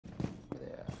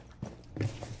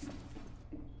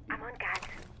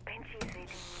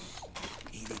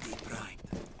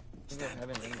have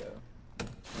an window.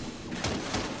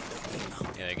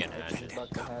 Yeah, they get hatches. Fuck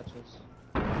the hatches.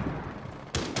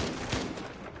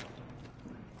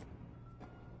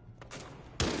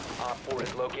 Op 4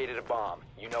 has located a bomb.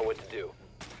 You know what to do.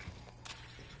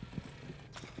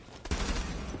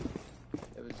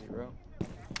 It was 0.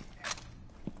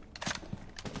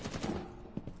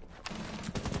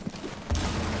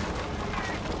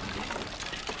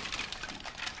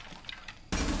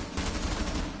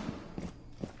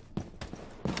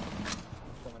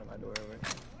 Coming to my door over.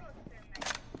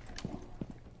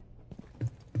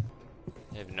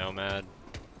 They have Nomad.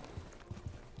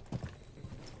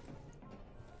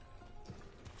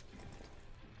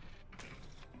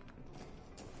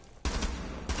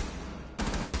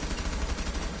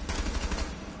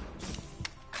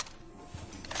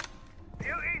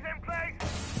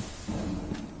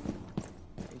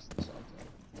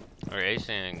 Or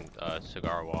acing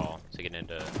cigar wall to get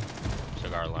into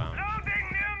cigar lounge.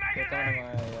 Get down to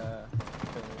my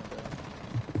filler window.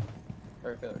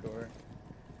 Or filler door.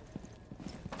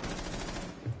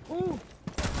 Woo!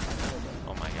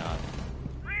 Oh my god.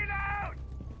 Reload!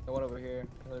 The one over here,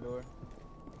 filler door.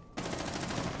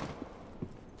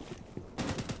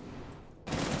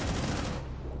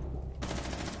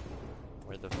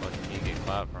 Where the fuck did he get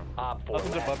clapped from? Op 4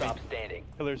 Nothing's last above me. stop standing.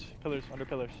 Pillars, under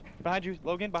pillars. Behind you,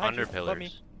 Logan, behind Under you. Above me.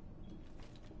 pillars.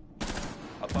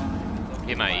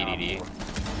 Hit my EDD.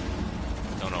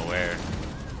 Don't know where.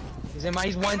 He's in my,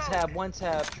 he's one tab,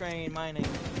 train, mining.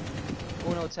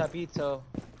 Uno tapito.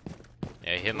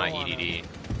 Yeah, he hit my Go on, EDD.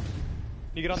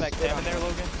 You get on that cam in there,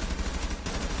 Logan?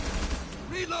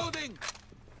 Reloading!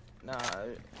 Nah,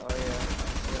 oh yeah.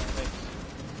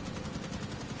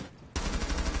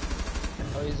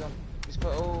 Oh, he's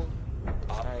put, oh.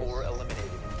 Op Nice. 4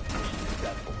 eliminated.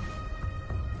 Successful.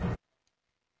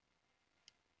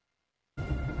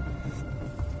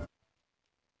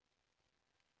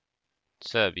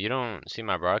 Seb, you don't see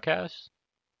my broadcast?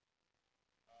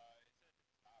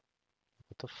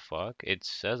 What the fuck? It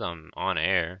says I'm on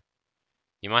air.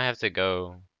 You might have to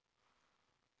go.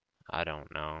 I don't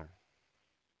know.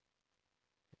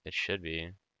 It should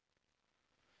be.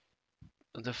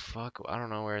 What the fuck? I don't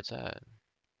know where it's at.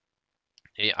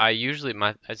 I usually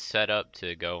it's set up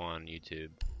to go on YouTube.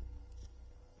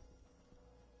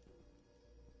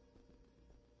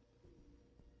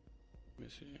 Let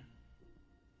me see.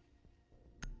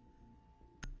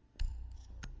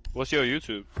 What's your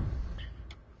YouTube?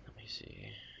 Let me see.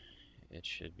 It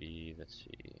should be. Let's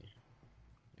see.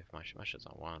 If my shit's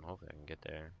on one, hopefully I can get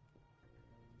there.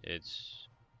 It's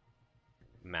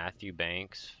Matthew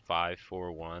Banks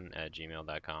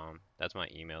 541@gmail.com. That's my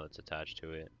email that's attached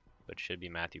to it. But it should be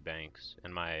Matthew Banks.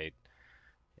 And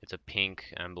it's a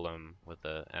pink emblem with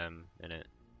a M in it.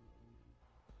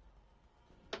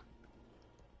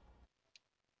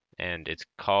 And it's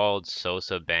called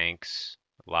Sosa Banks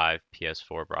Live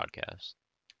PS4 Broadcast.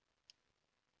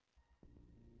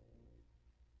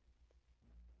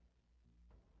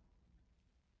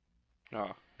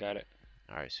 Oh, got it.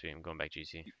 Alright, sweet. I'm going back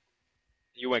GC.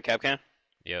 You went Capcan?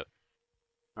 Yep.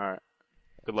 Alright.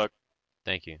 Good luck.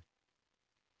 Thank you.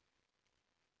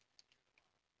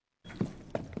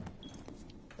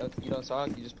 You don't talk,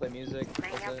 you just play music.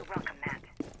 That's it.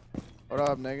 What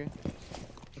up, nigga?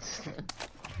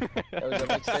 That was a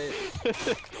mixtape.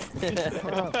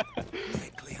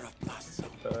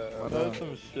 What That's up?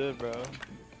 some shit, bro.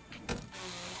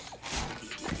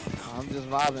 I'm just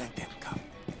vibing.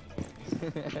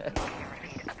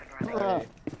 Alright.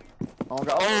 Oh,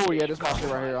 God. Oh, yeah, this is my shit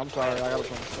right here. I'm sorry, I gotta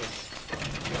put this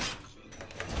shit.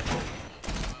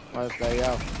 Let's stay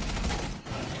out.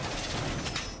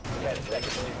 10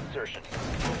 seconds to insertion.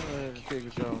 Kick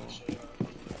it, yo.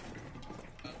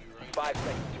 5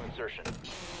 seconds to insertion.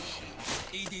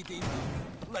 EDD.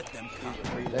 Let them come.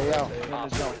 Stay out. Finish Op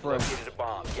 4 jump has fresh. located a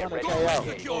bomb. Get ready Stay to out.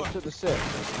 engage. Go to the set.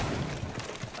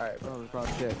 Alright, Bro, let's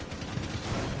probably check.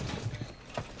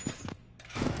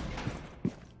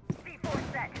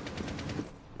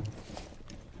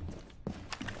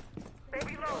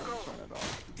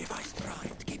 Device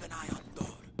primed. Keep an eye on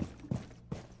door.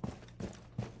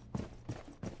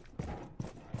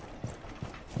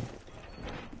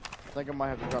 I think I might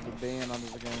have to drop the ban under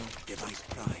the game. Device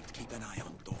primed. Keep an eye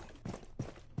on door.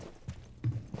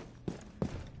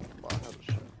 Oh, I have a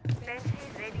shit. Bench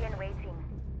is ready and waiting.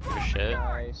 Good shit.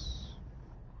 nice.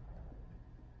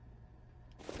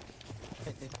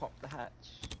 They popped the hatch.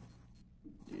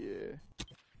 Yeah.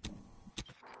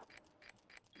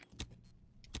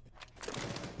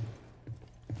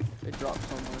 They dropped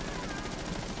somewhere.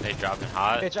 They dropping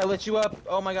hot. Bitch, I lit you up.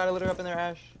 Oh my god, I lit her up in there,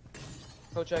 Ash.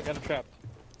 Go check. Got him trapped.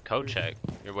 Code check.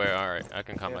 You're where? Alright, I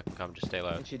can come, Yeah. I can come. Just stay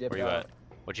low. think she dipped Where you out. at?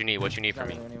 What you need? What you need She's from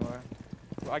not me? in anymore.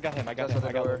 I got him. I got Just him. at I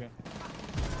the got door.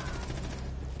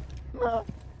 Logan.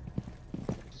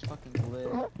 Just fucking lit.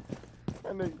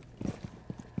 I knew.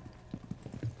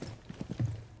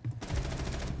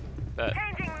 Bet.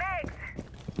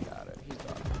 Got it. He's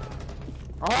done.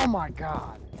 Oh my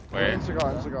god. Where? In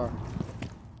cigar, in cigar.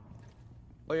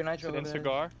 Oh, your nitro. Sit in over there.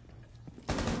 cigar.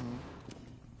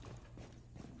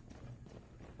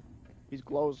 He's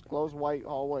close white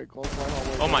hallway, close white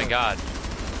hallway. Oh my door. god.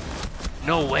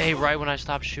 No way, right when I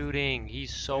stopped shooting.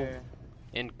 He's so Where?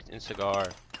 in cigar.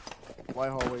 White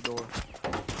hallway door.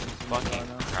 Fucking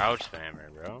crouch spammer,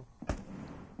 bro.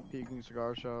 Peeking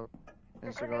cigar shop.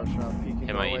 In cigar shop, peeking.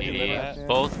 Hit my hallway, hit EDD. left hand.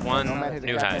 Both one Nomad hit the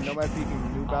new captain, hatch. Nomad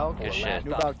peeking, new balk. Good shit.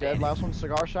 New balk dead, last one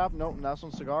cigar shop. Nope, last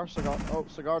one cigar, oh,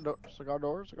 cigar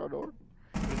door.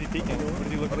 What is he peeking? What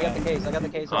is he Oh, looking we got at? the case. I got the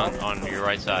case. On your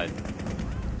right side.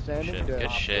 Standing, Shit, dead.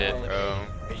 good shit, bro.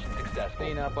 Mission successful.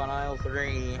 Clean up on aisle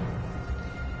 3.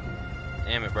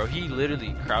 Damn it, bro. He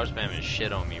literally crouch spamming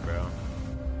shit on me, bro.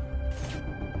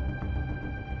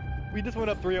 We just went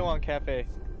up 3-0 on Cafe.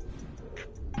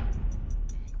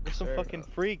 We're some Sure. fucking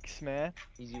freaks, man.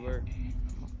 Easy work.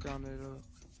 Gun it up,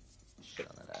 Shit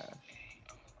on that ass.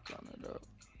 gun it up.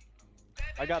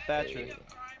 I got Thatcher.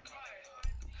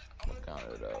 Count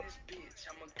it up.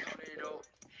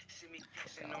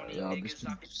 Yo, I've just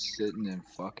been sitting in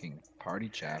fucking party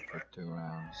chat for 2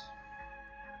 rounds.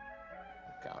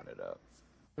 Count it up.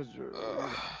 Cause you're,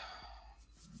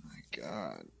 My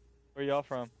god. Where y'all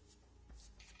from?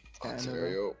 Canada.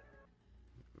 Ontario.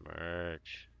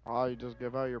 Merch. Oh, you just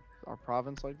give out our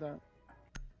province like that?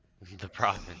 The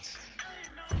province.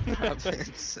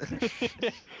 Province.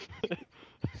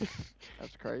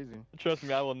 That's crazy. Trust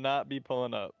me, I will not be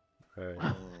pulling up. Right.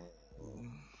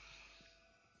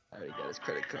 I already got his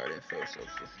credit card info,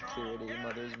 social security,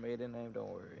 mother's maiden name, don't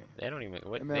worry. They don't even.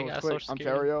 What? Hey They man, what's got quick? social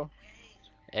security. Ontario.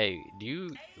 Hey, do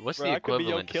you? What's Bro, the I could be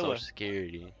your equivalent to killer. social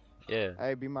security? Yeah.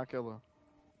 Hey, be my killer.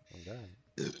 Oh god.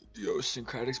 Yo,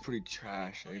 Syncretic's pretty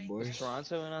trash, eh, Is boys?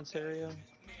 Toronto in Ontario?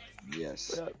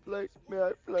 Yes.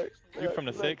 You from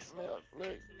the 6?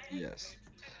 Yes.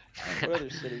 What other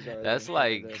cities are there That's in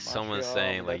like Canada? someone Montreal,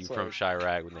 saying like you that's from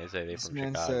Chirac when they say they This from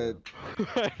man Chicago. said.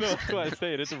 I know, that's why I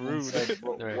say it. It's Man rude. said,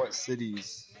 Right. what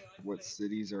cities? What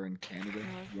cities are in Canada?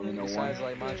 You wanna know one? Besides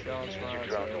like Montreal and Use your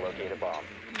drone to Toronto. locate a bomb.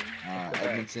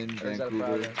 Edmonton, Or is that a Vancouver.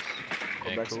 province?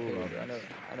 Quebec's a Vancouver. province.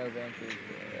 I know Vancouver.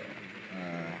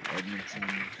 Edmonton.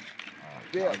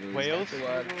 Yeah. Calgary. Wales?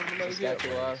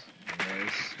 Saskatchewan.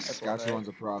 Yes. Saskatchewan's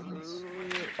a province.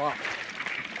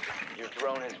 Your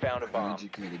drone has found a bomb.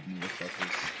 Uneducated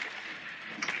motherfuckers.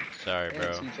 Sorry, They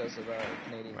bro. didn't teach us about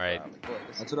Canadian Right. province. Boy,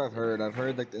 this That's is- what I've heard. I've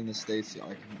heard like in the States,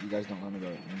 like you guys don't learn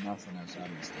about nothing outside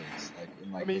of the States. Like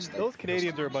in like I mean, just, like, those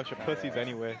Canadians are a bunch of pussies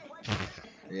anyway.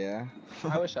 Yeah.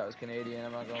 I wish I was Canadian,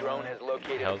 I'm not gonna Drone lie. has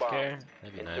located a bomb. Healthcare?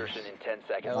 That'd be nice. Insertion in 10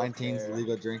 seconds. Health- 19's Healthcare.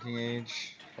 legal drinking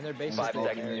age. And they're 5 basically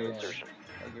seconds to American. insertion.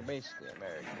 Like, you're basically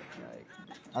American. Like,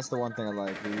 That's the one thing I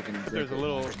like. Where you can drink There's a it.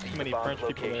 little Proceed too to many bomb's French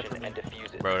people there location for me. and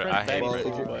defuse it. Bro, French I hate baby Well, right if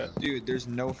now, you're, but dude, there's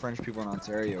no French people in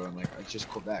Ontario, and like it's just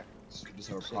Quebec. It's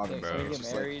just our shit, province. can bro. we It's get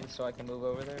just married so I can move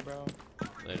over there, bro?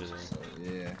 Literally. like,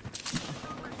 yeah.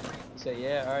 He said,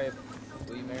 yeah, alright.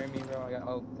 Will you marry me,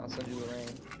 bro? I'll send you a ring.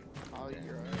 Oh,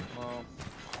 you're right. Well,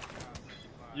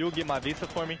 you'll get my visa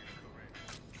for me.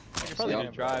 You're probably Yeah.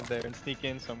 gonna drive there and sneak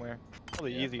in somewhere.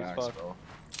 Probably Yeah, easy facts, as fuck. bro.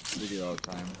 We do it all the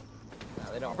time.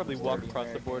 nah, they don't. I'll probably want walk to be across the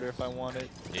American. border if I wanted.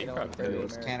 Yeah, you don't probably want could. to Dude,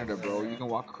 it's Canada, bro. You can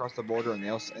walk across the border and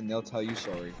they'll tell you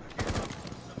sorry.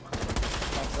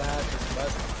 That's the hatch,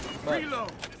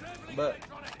 but.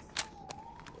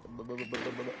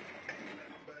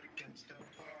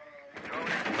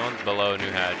 No one's below New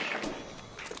Hatch.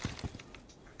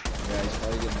 Yeah, he's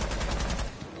probably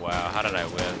getting. Wow, how did I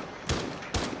win?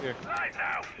 Here.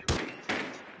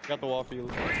 Got the wall for you.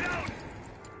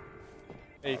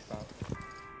 Ace.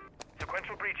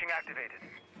 Sequential breaching activated.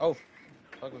 Oh,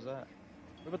 fuck was that?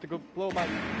 We're about to go blow my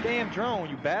damn drone,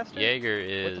 you bastard. Jaeger What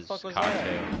the is fuck was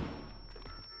cocktail.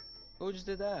 Who just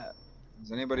did that?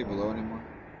 Is anybody below anymore?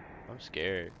 I'm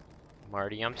scared.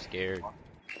 Marty, I'm scared.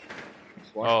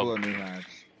 Just watch Oh. below New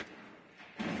Hatch.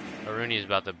 Aruni's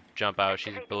about to jump out.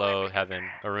 She's below heaven.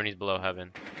 Aruni's below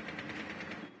heaven.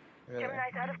 Really?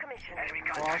 Gemini's out of commission. Enemy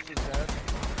Ross contact. is dead.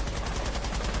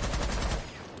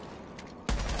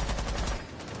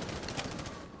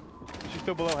 She's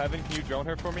still below heaven. Can you drone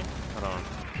her for me? Hold on.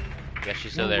 Yeah,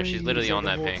 she's still there. She's literally on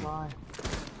that ping.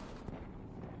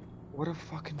 What a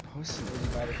fucking pussy. Was he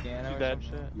by the piano She's or dead.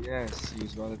 some shit? Yes, he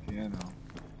was by the piano.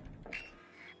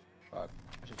 Fuck.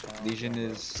 I should challenge Legion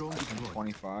is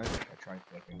 25. I tried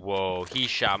flipping. Whoa, he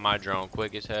shot my drone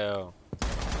quick as hell.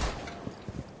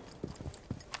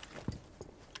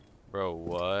 Bro,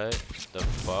 what the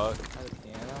fuck?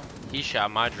 He shot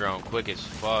my drone quick as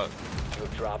fuck. You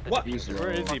have dropped the What? diffuser.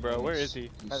 Where is he, bro? Where is he?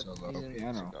 He's so low.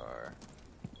 Piano.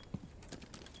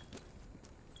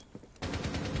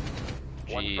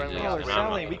 One Jesus, friendly Oh, operator we're I'm,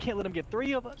 selling. We can't let him get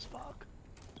 3 of us. Fuck.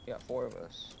 We got 4 of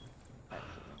us.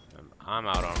 I'm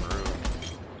out on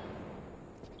roof.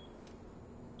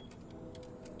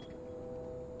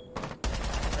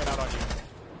 Ran out on you.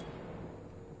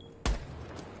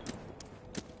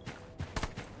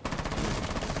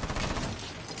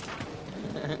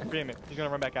 Damn it. He's gonna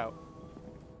run back out.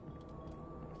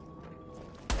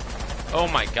 Oh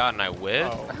my god, and I whiff?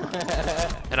 Oh.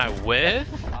 And I whiff?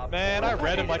 Man, I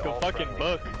read him like a fucking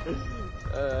book. Good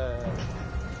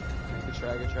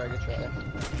try, good try, good try.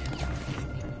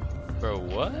 Bro,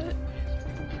 what?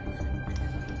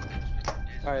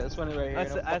 Alright, let's run it right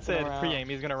here. I said pre-aim.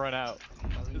 He's gonna run out.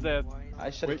 Is that I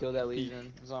should have killed that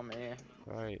Legion. It was on me.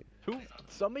 Right. who?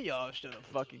 Some of y'all should have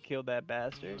fucking killed that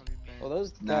bastard. Well,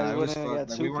 those Nah, guys it was wouldn't have fuck. got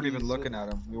Like, we weren't even 2-piece, looking at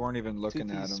him. We weren't even looking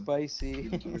at 2-piece him. spicy.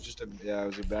 It was just a yeah. It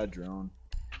was a bad drone.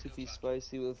 2-piece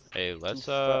spicy with Hey, let's, 2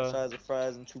 sides of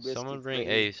fries and 2 biscuits. someone bring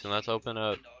for Ace and let's open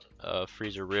up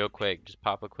freezer real quick. Just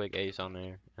pop a quick Ace on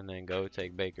there and then go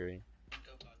take bakery.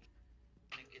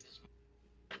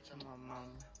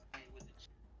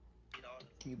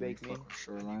 Can you bake me? Fuck with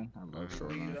Shoreline. I love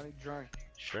Shoreline.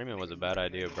 Streaming was a bad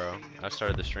idea, bro. I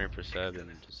started the stream for Seb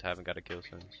and just haven't got a kill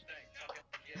since.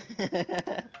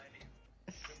 The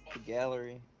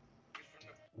gallery.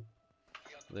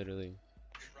 Literally.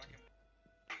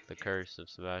 The curse of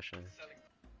Sebastian.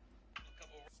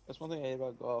 That's one thing I hate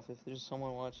about golf. If there's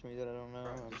someone watching me that I don't know,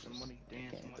 I'm just, I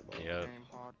can't hit the ball. Yep.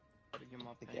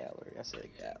 The gallery. I said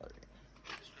gallery.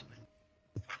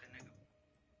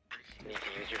 Need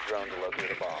to use your drone to locate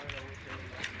a bomb.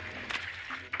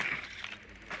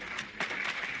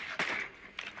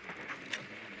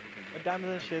 My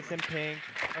diamonds and shits in pink.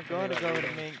 I'm going to go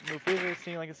to mink. Move freezer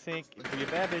scene like a sink. If we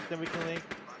get bad bitch, then we can link.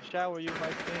 Shower you my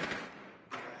stink.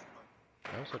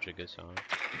 That was such a good song.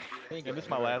 Yeah, this is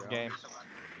my last game.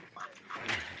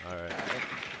 Alright.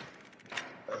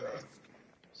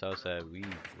 So sad, we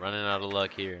running out of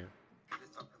luck here.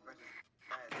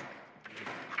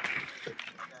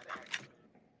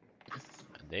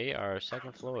 They are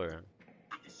second floor.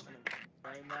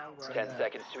 10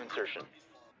 seconds to insertion.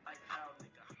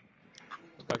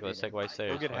 Fuck, let's take white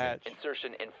stairs. Go get Fuck it. hatch.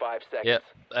 Insertion in 5 seconds. Yep,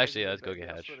 actually, let's go get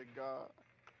hatch. You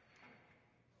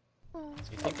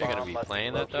think they're gonna Bomb be must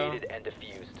playing that though? located and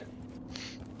defused.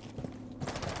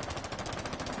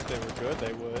 If they were good,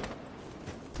 they would.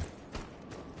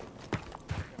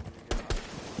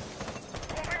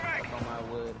 Up on my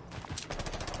wood.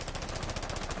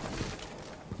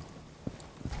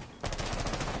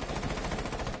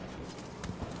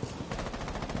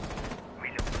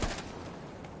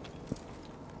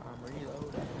 I'm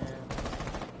reloading.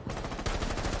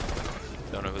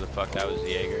 Don't know who the fuck that was,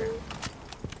 Jaeger.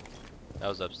 That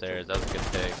was upstairs. That was a good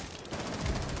pick.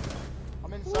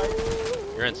 I'm inside.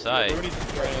 You're inside. Rooney's in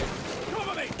train.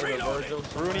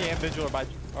 Rooney and Vigil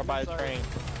are by train.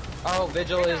 Oh,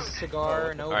 Vigil is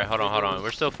cigar. No. Alright, hold on, hold on. We're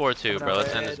still 4-2, bro. Coming out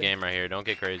Let's end this red. game right here. Don't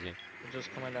get crazy. Vigil's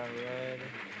coming down red.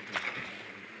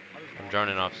 I'm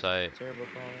droning off site. Terrible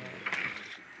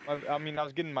call. I mean, I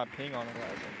was getting my ping on him.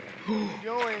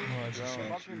 Going.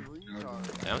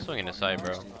 Yeah, I'm swinging to site,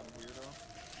 bro.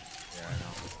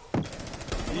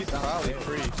 He's probably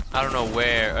free. I don't know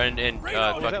where. In Was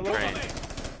that fucking Logan? train.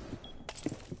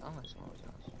 I don't know someone was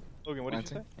else. Logan, what did you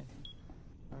say? I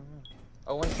don't know.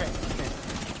 Oh, one train.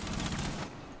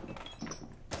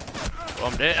 Oh,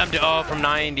 I'm dead. I'm dead. Oh, from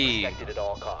 90. Protected at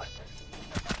all costs.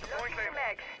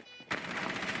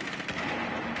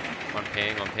 On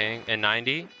ping. And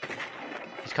 90.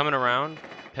 He's coming around.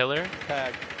 Pillar.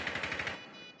 Tag.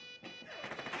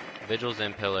 Vigil's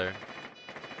in pillar.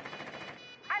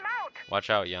 Watch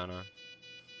out, Yana.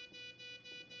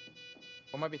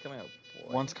 One might be coming up.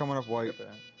 White. One's coming up white.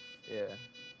 Yeah.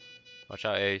 Watch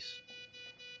out, Ace.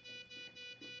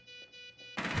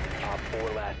 Top 4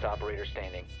 last operator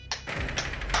standing.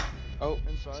 Oh,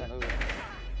 Inside.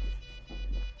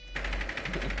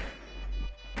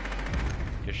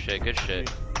 Good shit, good shit.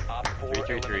 Op 4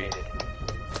 3-3-3. eliminated.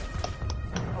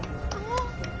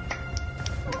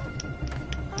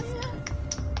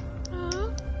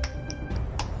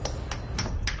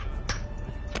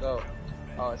 Go.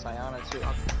 Oh, it's Ayana too.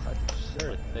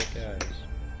 Sure, thick ass.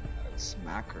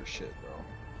 Smack her shit, bro.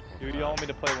 Dude, you all want me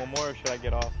to play one more or should I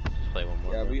get off? Just play one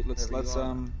more. Yeah, bro. let's Whatever you want.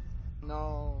 um.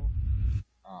 No.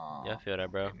 Aw, Yeah, I feel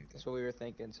that, bro. That's what we were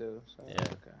thinking too. So Yeah.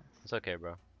 okay. It's okay,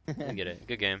 bro. I get it.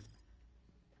 Good game.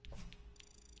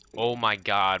 Oh my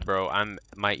god, bro.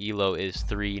 My elo is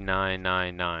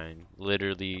 3999.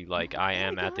 Literally, like I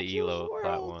am at the elo of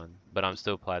plat 1, but I'm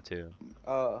still plat 2.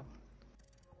 Oh.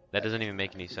 That doesn't even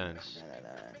make any sense. Nah.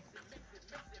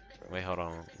 Wait, hold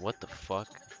on. What the fuck?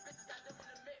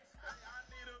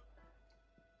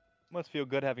 Must feel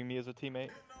good having me as a teammate.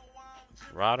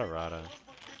 Rada.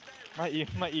 My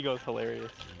ego is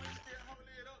hilarious.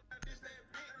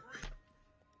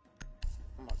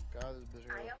 Oh my god, this bitch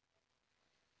hurt.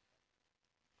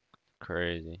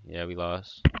 Crazy. Yeah, we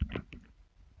lost.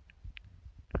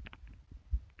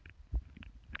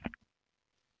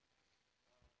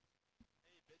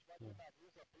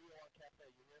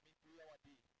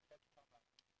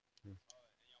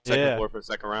 Second Yeah. floor for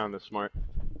second round. That's smart.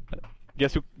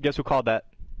 Guess who called that?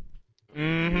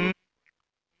 Mm-hmm.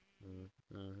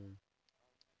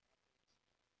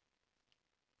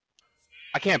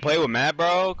 I can't play with Matt,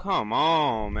 bro. Come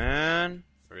on, man.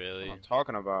 Really? What I'm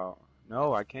talking about.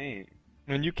 No, I can't.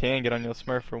 I mean, you can get on your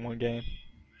Smurf for one game.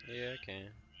 Yeah, I can.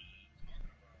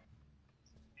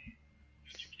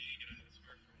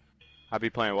 I be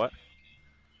playing what?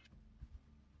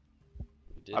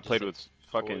 We I did played just with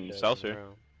a fucking 4 days in a Seltzer,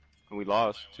 row. and we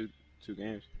lost two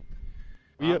games.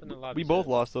 We both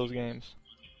lost those games.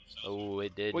 Oh,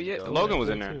 it did. Well, just yeah, go Logan away. was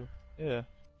in there. Too. Yeah.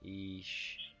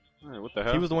 Yeesh. Hey, what the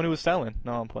hell? He was the one who was selling.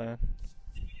 No, I'm playing.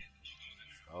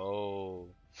 Oh.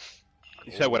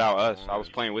 You said without us. I was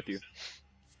playing with you.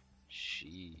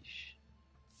 Sheesh.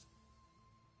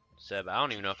 Seb, I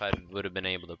don't even know if I would have been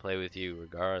able to play with you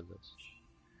regardless.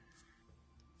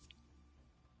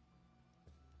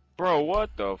 Bro, what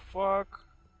the fuck?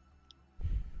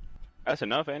 That's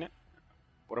enough, ain't it?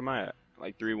 What am I at?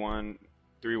 Like 3-1,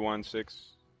 3-1-6,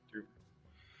 3.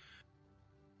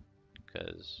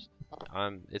 Because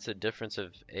it's a difference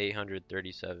of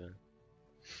 837.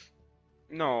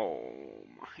 No,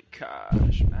 my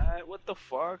gosh, Matt, what the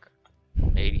fuck?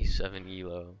 87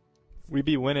 elo. We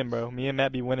be winning, bro. Me and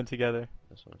Matt be winning together.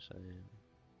 That's what I'm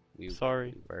saying.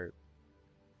 Sorry. We burp.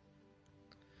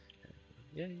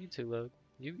 Yeah, you too, Log.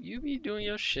 You be doing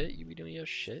your shit. You be doing your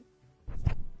shit.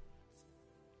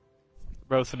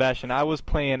 Bro, Sebastian, I was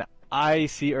playing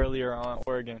IC earlier on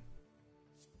Oregon.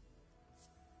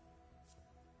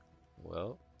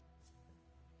 Well,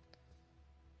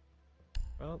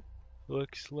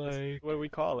 Looks like... What do we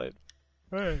call it?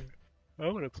 hey, I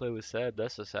want to play with Sad.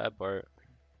 That's the sad part.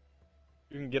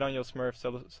 You can get on your Smurf,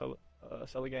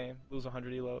 sell a game, lose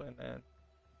 100 elo, and then...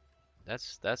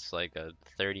 That's like a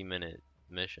 30-minute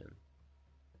mission.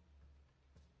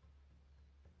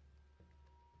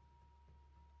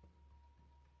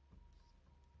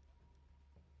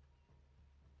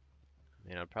 I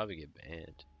mean, I'd probably get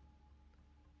banned.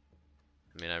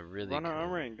 I mean, I really Run could. on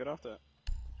ring, get off that.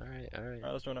 Alright. Alright,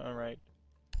 let's do an unranked.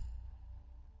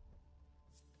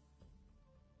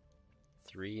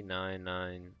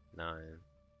 3999.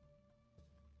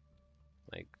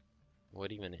 Like,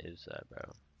 what even is that, bro?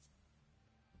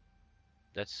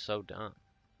 That's so dumb.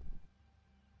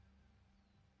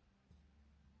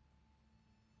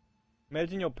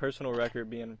 Imagine your personal record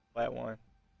being flat 1.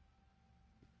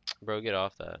 Bro, get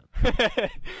off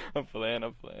that. I'm playing.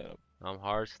 I'm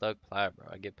hard stuck plat, bro.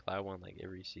 I get plat 1 like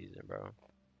every season, bro.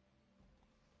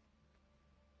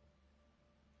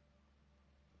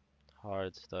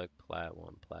 Hard stuck plat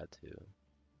 1, plat 2.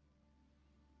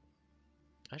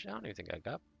 Actually, I don't even think I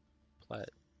got plat.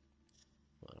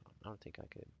 Well, I don't think I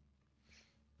could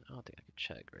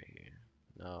check right here.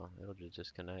 No, it'll just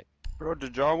disconnect. Bro,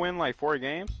 did y'all win like 4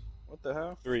 games? What the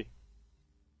hell? 3.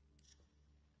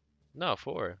 No,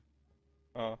 4.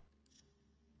 Oh.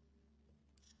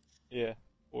 Yeah,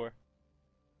 4.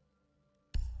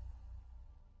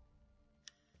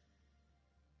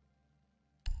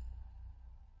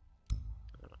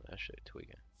 Oh, that shit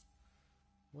tweaking.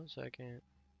 1 second.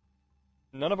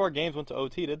 None of our games went to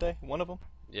OT, did they? One of them?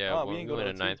 Yeah, Oh, we didn't go went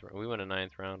to a OT. ninth. We went a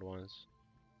ninth round once.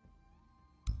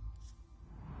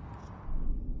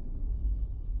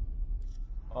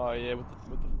 Oh yeah,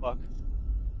 what the fuck?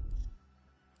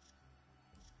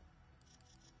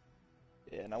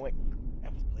 Yeah, now wait.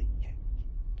 That was late.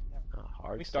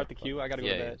 Hard. We start the stuck queue. I gotta go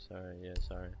yeah, to bed. Yeah,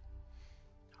 sorry.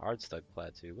 Hard stuck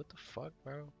plateau. What the fuck,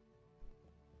 bro?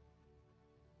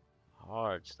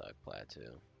 Hard stuck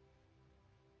plateau.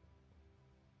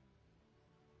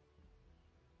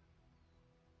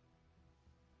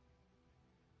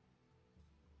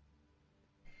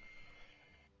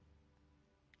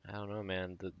 I don't know,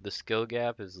 man. The skill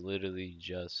gap is literally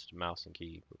just mouse and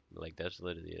key. Like, that's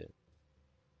literally it.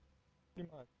 Pretty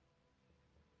much.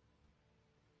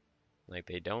 Like,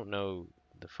 they don't know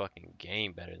the fucking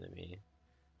game better than me.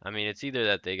 I mean, it's either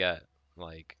that they got,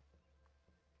 like,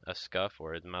 a scuff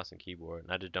or it's mouse and keyboard,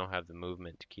 and I just don't have the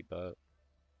movement to keep up.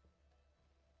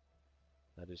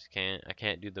 I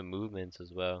can't do the movements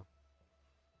as well.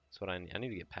 That's what I need. I need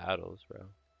to get paddles, bro.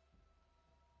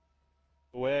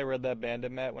 The way I read that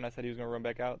bandit Matt when I said he was gonna run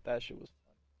back out, that shit was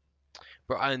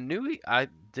Bro, I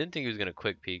didn't think he was gonna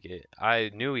quick peek it.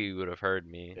 I knew he would have heard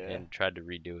me and tried to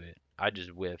redo it. I just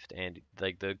whiffed, and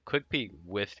like the quick peek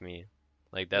whiffed me.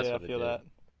 Like that's yeah, what I it feel did. that.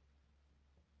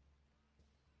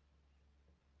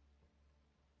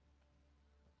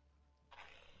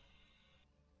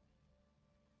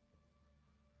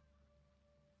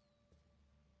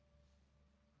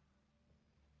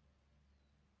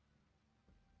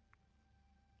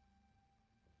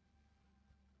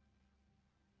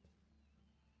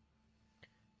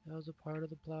 That was a part of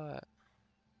the plot.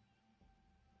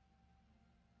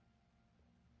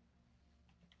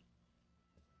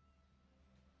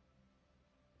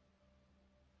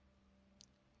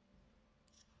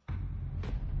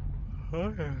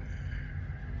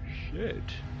 Shit.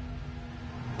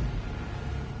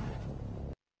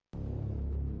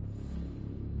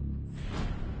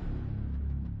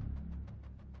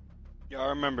 Y'all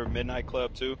remember Midnight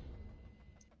Club too?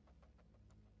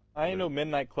 I didn't know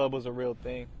Midnight Club was a real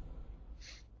thing.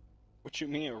 What you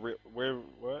mean? Where?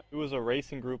 What? It was a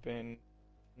racing group in,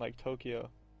 like, Tokyo.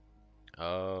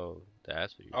 Oh,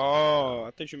 that's what you. Oh,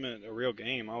 I thought you meant a real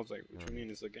game. I was like, what you mean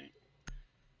it's a game?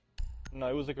 No,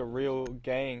 it was like a real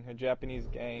gang, a Japanese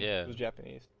gang. Yeah. It was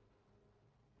Japanese.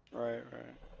 Right.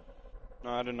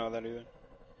 No, I didn't know that either.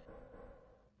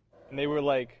 And they were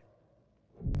like,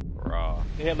 Raw.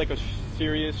 they had like a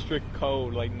serious, strict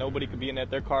code. Like nobody could be in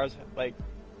their cars. Like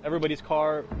everybody's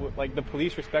car, like the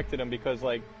police respected them because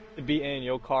like to be in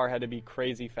your car had to be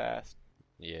crazy fast.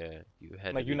 Yeah, you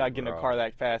had. Like to you're be not getting raw. a car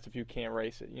that fast if you can't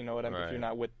race it. You know what I mean? If Right. you're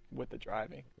not with the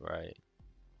driving. Right.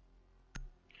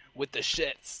 With the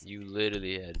shits. You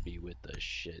literally had to be with the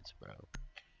shits, bro.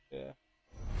 Yeah.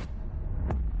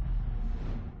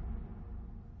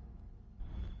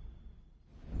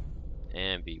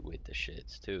 And be with the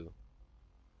shits too.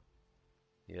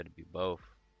 You had to be both.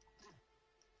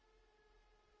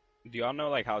 Do y'all know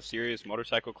like how serious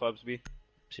motorcycle clubs be?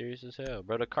 Serious as hell,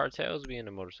 bro. The cartels be in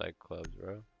the motorcycle clubs,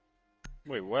 bro.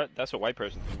 Wait, what? That's a white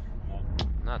person thing.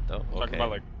 Not though. I'm talking about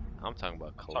like. I'm talking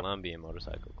about Colombian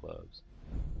motorcycle clubs.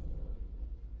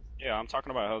 Yeah, I'm talking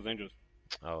about Hell's Angels.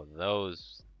 Oh,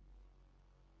 those.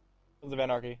 Sons of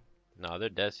Anarchy. No, they're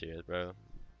dead serious, bro.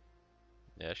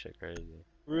 Yeah, that shit crazy.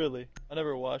 Really? I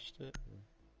never watched it.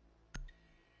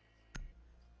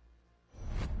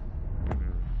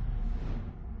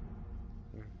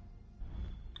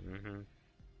 Mm-hmm.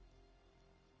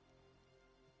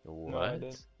 No, I What?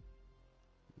 didn't.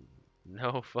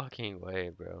 No fucking way,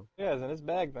 bro. Yeah, it's in his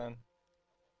bag then.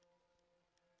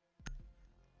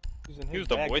 He was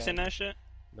the voice in that shit?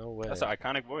 No way. That's an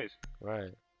iconic voice.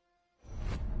 Right.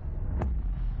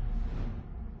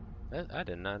 I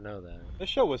did not know that. This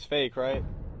show was fake, right?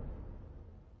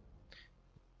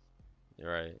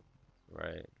 Right.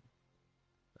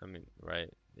 I mean, right.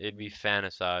 It'd be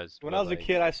fantasized. When but, I was a like,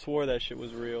 kid, I swore that shit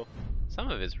was real. some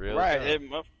of it's real. Right. As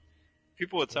hell.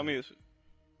 People would tell me it's...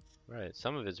 Right.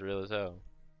 Some of it's real as hell.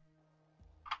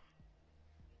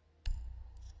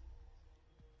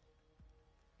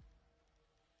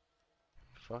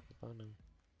 Fuck upon him.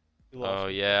 You lost Oh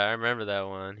it. yeah, I remember that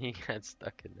one. He got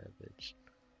stuck in that bitch.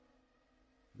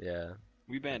 Yeah.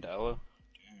 We banned Ella.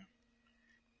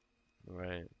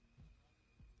 Right.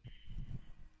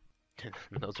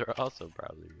 Those are also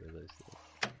probably realistic.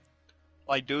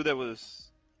 Like dude that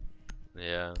was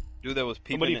Yeah. Somebody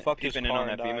peeping, fucked his peeping in car on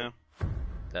and that died. female.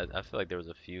 That I feel like there was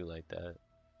a few like that.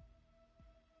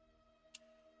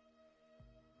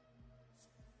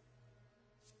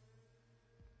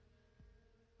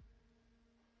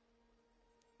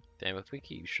 Damn, if we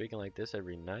keep shrieking like this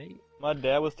every night. My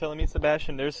dad was telling me,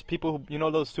 Sebastian, there's people who, you know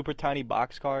those super tiny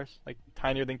box cars? Like,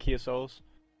 tinier than Kia Souls?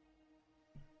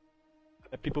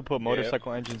 That people put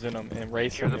motorcycle engines in them and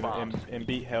race Secure them the and, bombs. and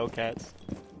beat Hellcats.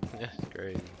 That's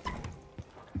crazy.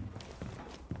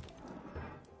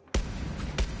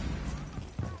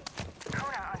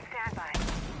 Kona on standby.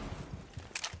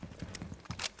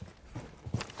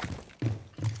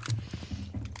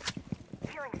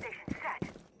 Healing station set.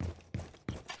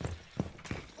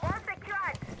 Lost the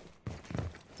gun.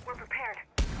 We're prepared.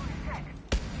 Kona set.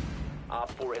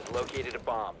 Op 4 has located a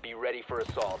bomb. Be ready for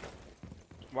assault.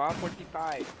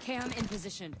 145. Cam in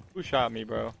position. Who shot me,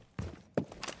 bro?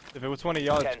 If it was one of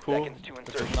y'all, 10 it's cool. seconds to If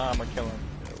insertion. it's not, I'm gonna kill him.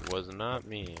 It was not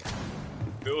me.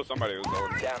 It was somebody who was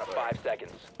over. Down to 5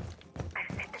 seconds.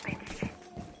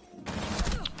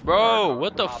 Bro,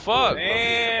 what the fuck?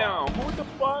 Damn, what the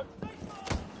fuck?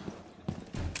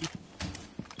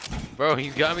 Bro,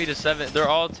 you got me to 7. They're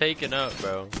all taken up,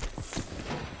 bro.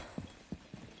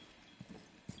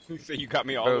 You say you got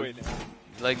me all Bro, the way down.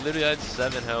 Like, literally, I had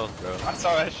 7 health, bro. I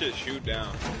saw that shit shoot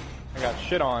down. I got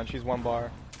shit on. She's 1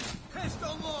 bar.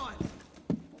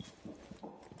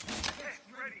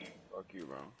 Fuck you,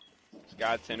 bro.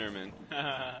 Scott Tinnerman.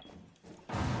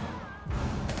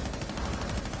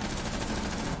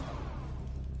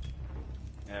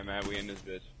 Yeah, man, we in this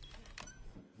bitch.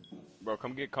 Bro,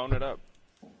 come get coned up.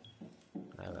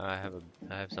 I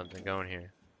have something going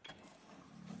here.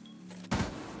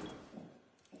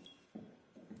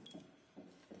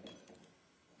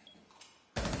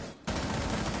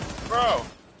 Bro!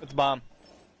 It's a bomb.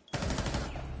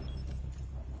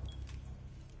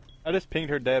 I just pinged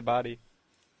her dead body.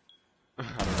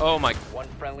 Oh my. One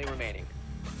friendly remaining.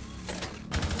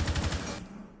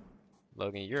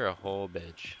 Logan, you're a whole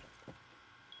bitch.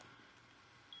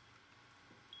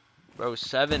 Bro,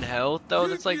 7 health though?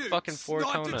 That's like fucking 4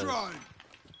 tonas.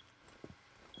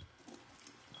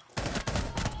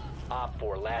 Op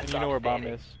 4, last And you know where bomb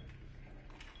standing. is.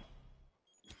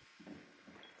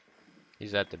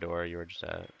 He's at the door you were just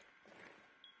at.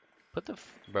 Put the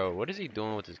bro, what is he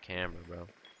doing with his camera, bro?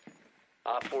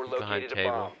 Op 4 Behind located a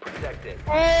table. bomb. Protect it.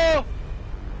 Oh!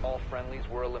 All friendlies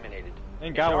were eliminated.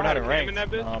 Thank God we're not in Game rank. in that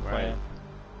bitch? Oh, I'm playing.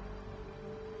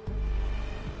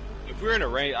 If we're in a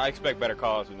range, I expect better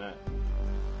calls than that.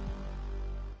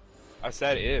 I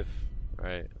said if.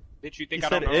 Right. Bitch, you think He I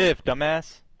said don't know? if,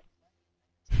 dumbass.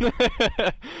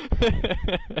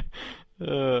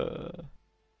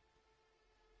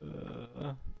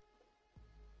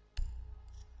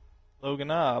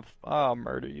 Logan, I'll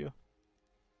murder you.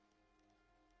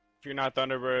 If you're not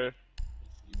Thunderbird,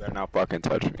 you better not fucking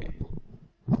touch me.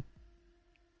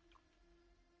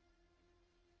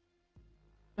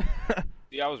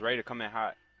 See, I was ready to come in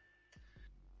hot.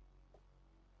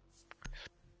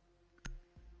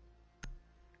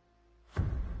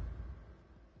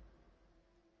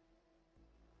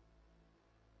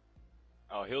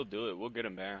 Oh, he'll do it. We'll get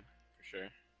him banned, for sure.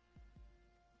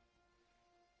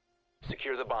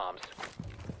 Secure the bombs.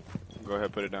 Go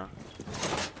ahead, put it down.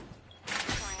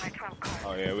 Showing my trump card.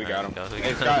 Oh yeah, we Alright, got him. go.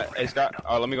 It's got.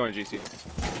 Oh, let me go in GC.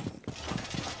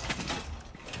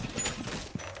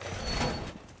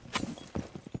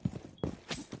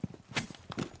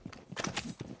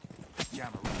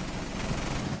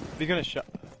 He's gonna shot.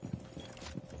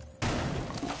 Be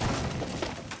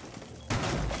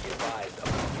advised, a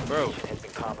bomb Bro. location has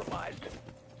been compromised.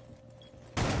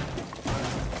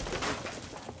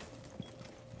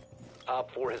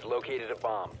 Op 4 has located a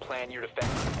bomb. Plan your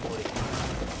defense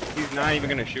accordingly. He's not even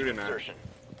gonna shoot it now. Insertion.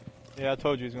 Yeah, I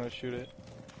told you he's gonna shoot it.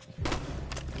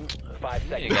 5 You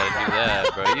seconds. ain't gotta do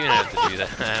that, bro. You didn't have to do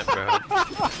that, bro.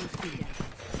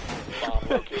 Bomb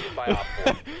located by Op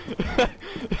 4.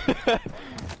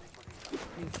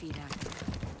 New feed active.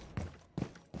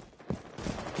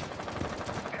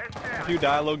 If you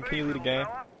die, Logan, can you lead a game?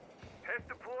 Pest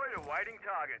deployed, awaiting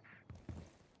targets.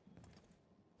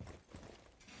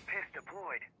 Pest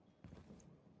deployed.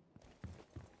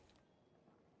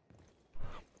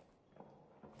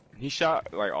 He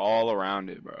shot like all around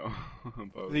it, bro.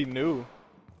 Both. He knew.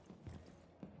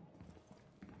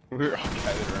 We were all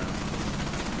gathered around.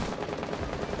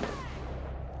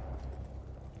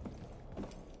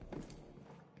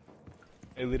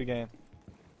 Hey, lead a game.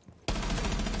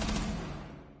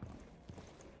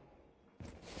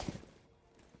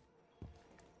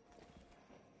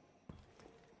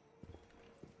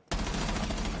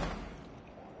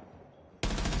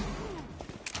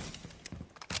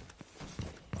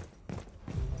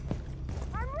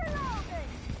 I'm reloading.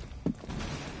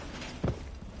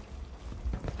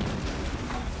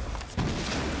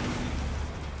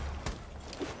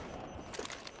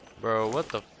 Bro, what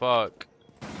the fuck?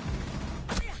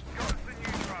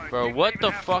 Bro, what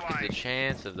the fuck is the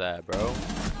chance of that, bro?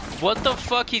 What the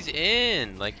fuck? He's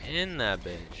in! Like, in that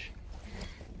bitch.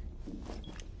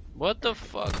 What the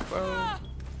fuck, bro?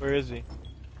 Where is he?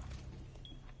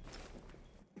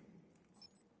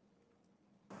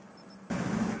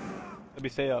 Let me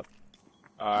stay up.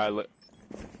 Alright,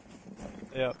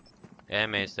 Stay up.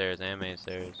 Anime stairs, anime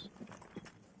stairs.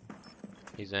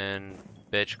 He's in.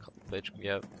 Bitch,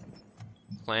 yep.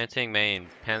 Planting main.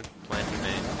 Planting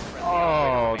main.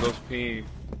 oh, those P.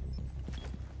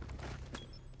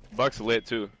 Buck's lit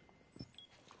too.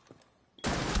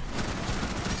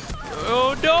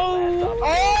 Oh no!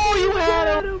 Oh, you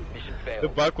had him! Mission failed. The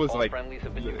Buck was All like, friendlies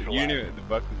have been you neutralized. knew it. The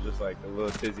Buck was just like a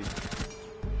little tizzy.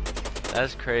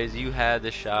 That's crazy. You had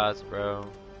the shots, bro.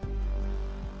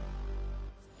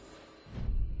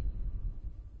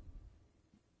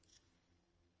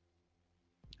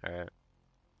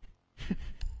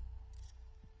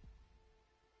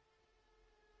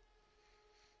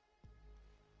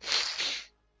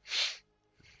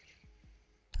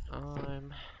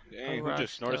 I'm Dang, a who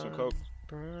just snorted some coke?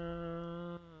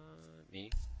 Me.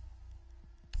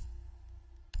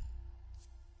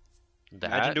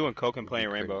 Imagine doing coke and would be playing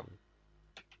Rainbow. crazy.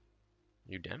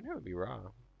 You damn near would be raw.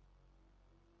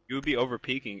 You would be over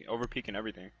peaking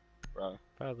everything, bro.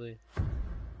 Probably.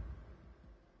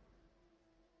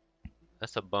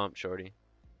 That's a bump, shorty.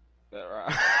 That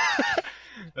right.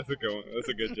 That's a good one. That's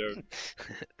a good joke.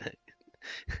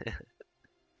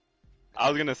 I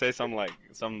was gonna say something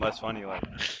less funny, like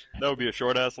that would be a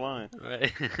short ass line.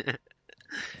 Right.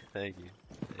 Thank you.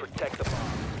 Protect the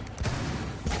bomb.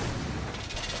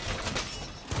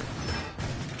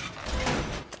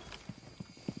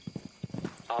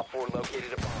 Op 4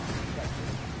 located a bomb.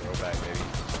 Throw back, baby.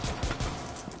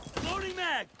 Loading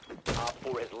mag! Op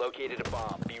 4 has located a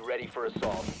bomb. Be ready for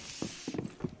assault.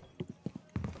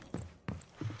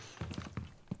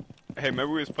 Hey,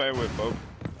 remember we was playing with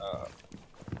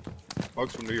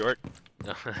folks from New York?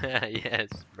 Yes,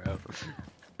 bro.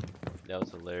 That was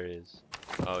hilarious.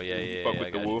 Oh yeah, yeah. Fuck yeah, with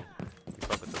I the got woo. you. You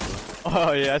fuck with the woo.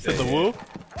 Oh yeah, I said the woo. 10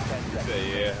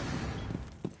 seconds. Yeah.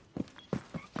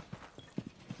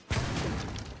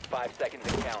 5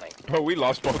 seconds and counting. Bro, we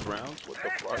lost both rounds. What the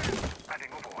fuck?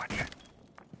 Adding Overwatch.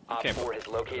 Op Can't- 4 has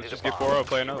located let's just a get bomb. 4-0,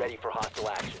 play Be another. ready for hostile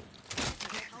action.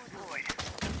 Deployed.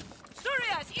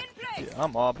 Yeah,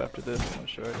 I'm off after this one,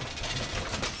 sure.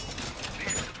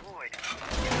 Beacon deployed.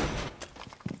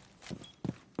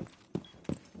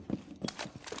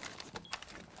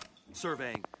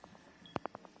 Surveying.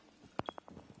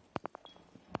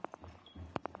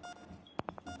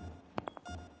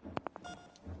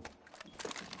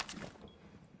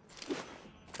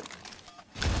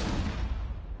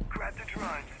 Grab the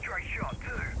drone. Straight shot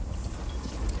too.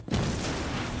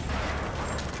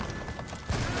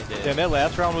 He did. Damn, that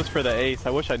last round was for the ace. I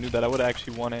wish I knew that. I would have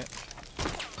actually won it.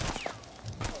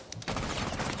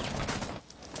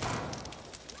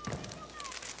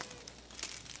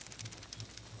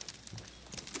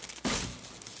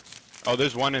 Oh,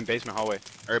 there's one in basement hallway.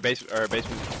 Or basement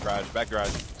garage. Back garage.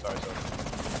 Sorry.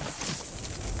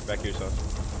 Back here,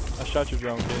 Sosa. I shot your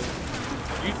drone, kid.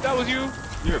 That was you?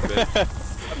 You're a bitch.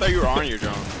 I thought you were on your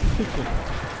drone.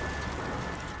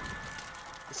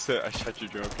 I shot your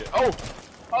drone, kid. Oh!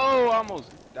 Oh, I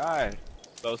almost died.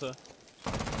 Sosa.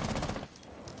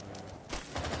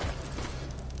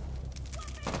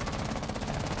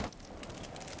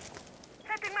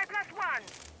 Setting my +1.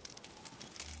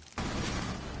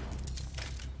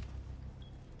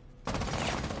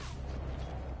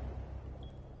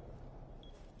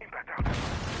 Impact out.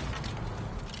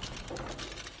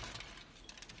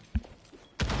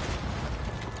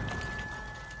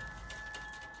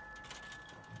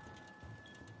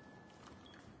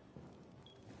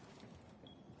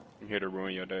 I'm here to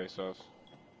ruin your day, Sos.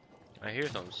 I hear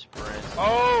some sprints.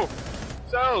 Oh!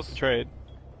 Sos! Trade.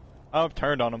 I've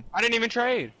turned on him. I didn't even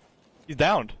trade. He's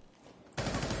downed.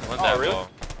 What's that really? ball?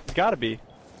 He's gotta be.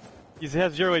 He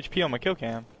has 0 HP on my kill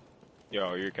cam.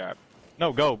 Yo, you're cap.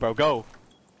 No, go, bro, go.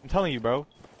 I'm telling you, bro.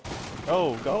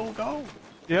 Go.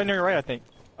 He's on your right, I think.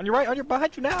 On your right,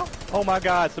 behind you now. Oh my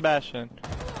God, Sebastian.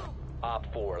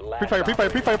 Op 4, last Pre-fire.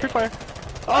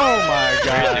 Oh my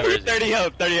God. Where is he? 30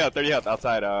 health,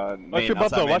 outside, Watch your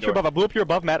above though, watch your above. I blew up your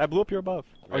above, Matt. I blew up your above.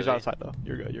 Oh, he's Really? outside though.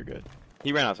 You're good.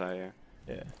 He ran outside, yeah.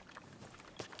 Yeah.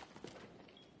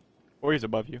 Or he's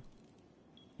above you.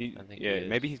 I think he Yeah, is.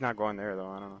 maybe he's not going there, though,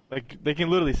 I don't know. Like, they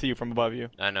can literally see you from above you.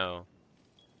 I know.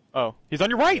 Oh, he's on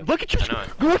your right. Look at you. I know.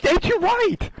 Look at your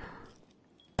right.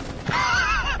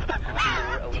 Op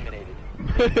 4 eliminated.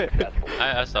 Successful.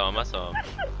 I saw him.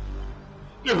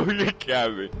 Dude, you're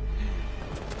capping.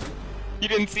 He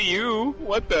didn't see you.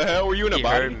 What the hell? Were you in a He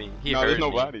body? heard me. He no, heard there's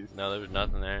no me. bodies. No, there was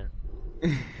nothing there.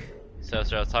 So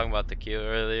I was talking about the kill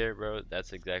earlier, bro.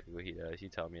 That's exactly what he does. He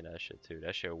told me that shit too.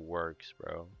 That shit works,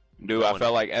 bro. Dude, I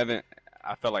felt like Evan,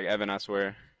 I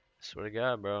swear. Swear to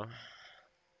God, bro.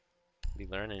 Be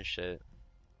learning shit.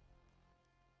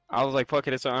 I was like, fuck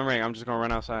it, it's an unranked. I'm just gonna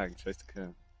run outside. Chase the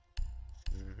kill.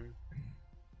 Mm-hmm.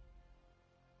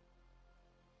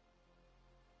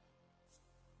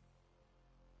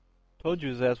 Told you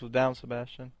his ass was down,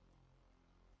 Sebastian.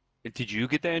 Did you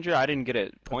get the injury? I didn't get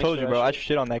it. I told you, bro. I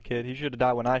shit on that kid. He should have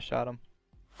died when I shot him.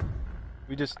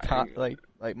 We just like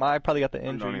I probably got the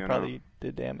injury. You probably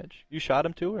did damage. You shot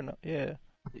him too, or no? Yeah.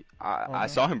 I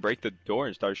saw him break the door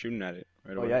and start shooting at it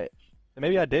right Oh away. yeah.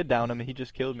 Maybe I did down him and he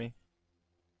just killed me.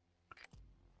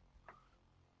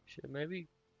 Shit, maybe.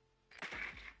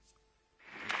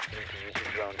 Use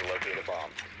your drone to locate a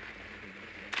bomb.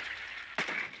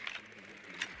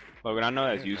 Logan, I know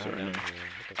that's you, sir. What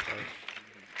the fuck?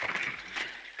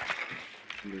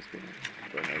 I'm just gonna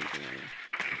burn everything on you.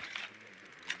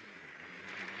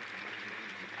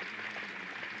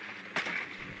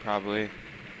 Probably.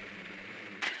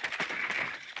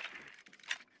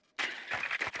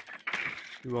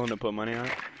 You willing to put money on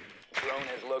it? Drone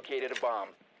has located a bomb.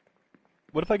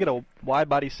 What if I get a wide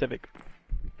body Civic?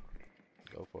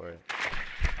 Go for it.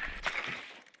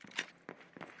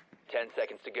 10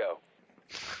 seconds to go.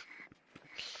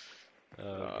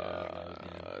 Oh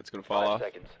god. It's gonna fall 5 off.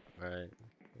 seconds. Right.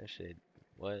 That shit.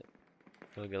 What?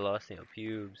 You'll get lost in your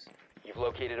pubes. You've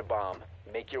located a bomb.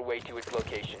 Make your way to its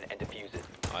location and defuse it.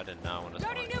 I did not want to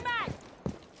spawn.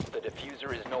 The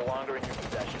diffuser is no longer in your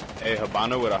possession. Hey,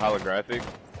 Habana with a holographic.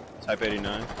 Type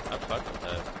 89. I fuck with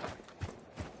that.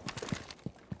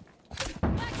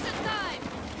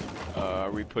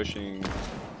 Are we pushing...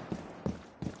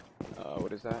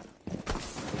 what is that?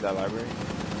 Is that library?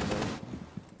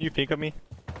 You peek at me?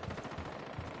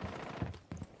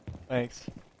 Thanks.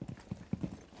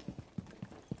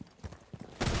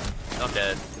 I'm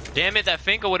dead. Damn it, that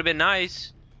Finka would have been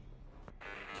nice.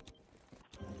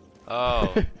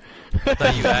 Oh. I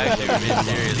thought you actually were being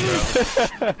serious,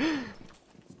 bro.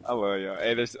 I love y'all.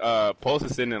 Hey, this Pulse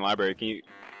is sitting in the library. Can you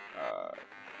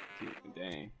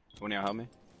dang. When y'all help me?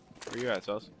 Where you at,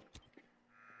 Sosa?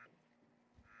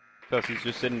 Sosa, he's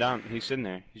just sitting down. He's sitting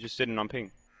there. He's just sitting on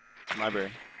ping.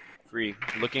 Library. Free.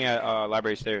 Looking at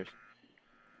library stairs.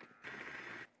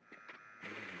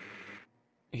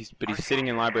 He's sitting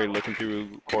in library looking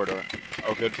through corridor.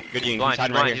 Oh, good. Good. He's blind. He's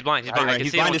blind. He's blind. I can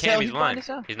see him on cam. He's blind.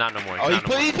 He's not no more. Oh, he's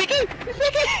peeking. He's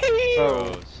peeking.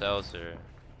 Bro, Seltzer.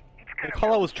 The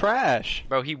call was trash.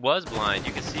 Bro, he was blind.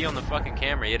 You can see on the fucking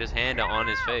camera. He had his hand on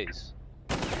his face.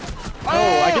 Oh,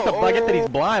 I get that he's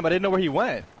blind, but I didn't know where he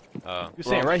went. Oh. You're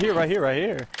saying right here, right here, right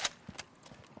here.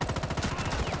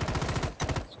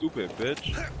 Stupid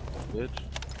bitch. Bitch.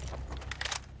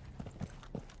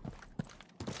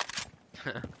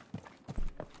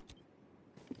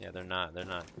 Yeah, they're not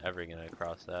ever gonna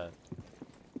cross that.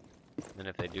 And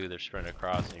if they do, they're sprinting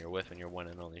across and you're whiffing your one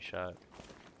and only shot.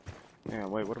 Yeah,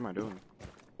 wait, what am I doing?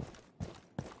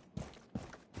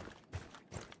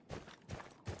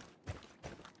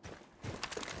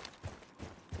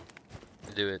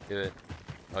 Do it, do it.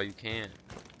 Oh, you can.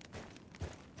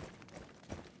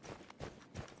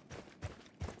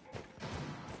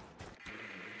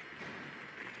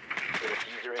 The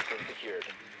diffuser has been secured.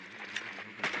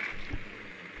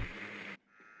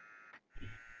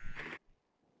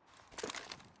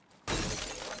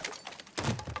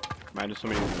 Imagine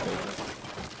somebody in the basement.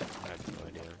 I have no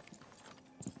idea.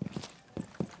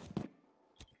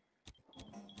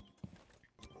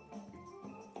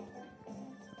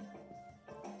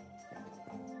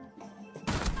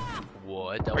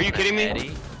 What? That Are you kidding me?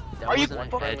 Eddie? That Are you wasn't a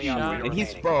fucking me? headshot? And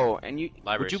he's bro, and you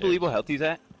Library would you believe what health he's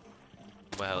at?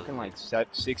 Well, Fucking like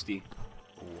 60.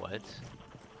 what?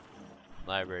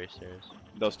 Library stairs.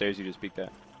 Those stairs you just peeked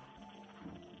at.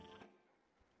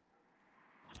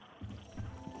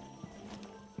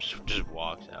 Just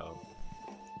walks out.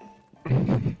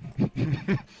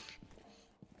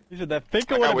 He said that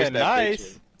Finka would have been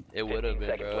nice. It would have been,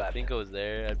 15 seconds bro. If left. Finka was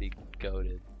there, I'd be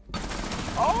goated.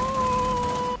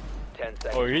 10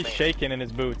 seconds. Oh, he's remaining. shaking in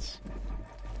his boots.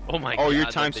 Oh my god. Oh, you're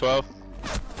that times bitch 12.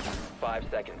 5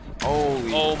 seconds.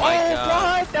 Holy. Oh my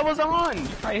god. What? That was on. You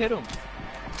probably hit him.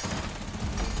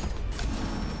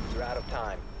 You're out of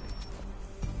time.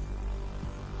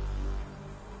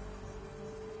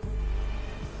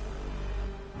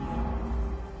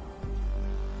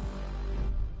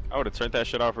 I would have turned that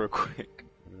shit off real quick.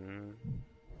 Mm.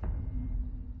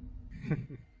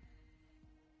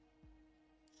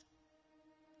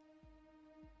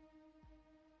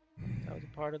 That was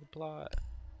a part of the plot.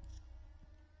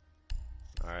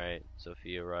 Alright,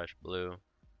 Sophia Rush Blue.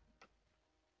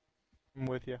 I'm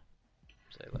with you.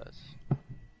 Say less.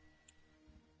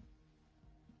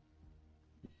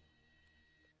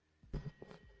 I'm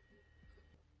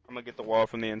gonna get the wall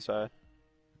from the inside.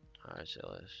 Alright, say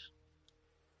less.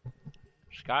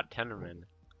 Scott Tenderman.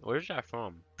 Where's that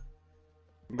from?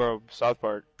 Bro, South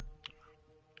Park.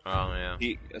 Oh, yeah.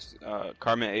 He,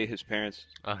 Carmen ate his parents.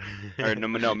 Oh. Or no,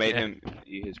 made Yeah. him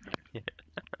eat his parents.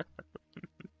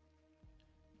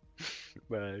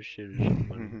 Bro, that shit is so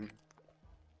funny.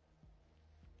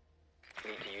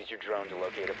 You need to use your drone to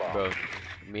locate a bomb. Bro,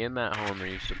 me and Matt Homer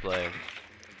used to play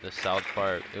the South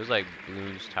Park. It was like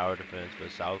Bloons Tower Defense, but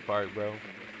South Park, bro.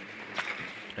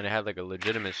 And it had like a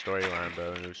legitimate storyline,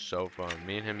 bro, and it was so fun.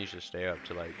 Me and him used to stay up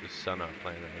to like the sun up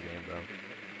playing that game, bro.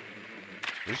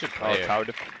 We should play it. Tower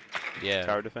Yeah.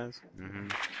 Tower defense.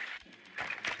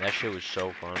 That shit was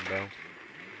so fun, bro.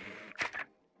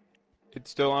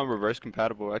 It's still on reverse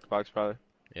compatible Xbox, probably.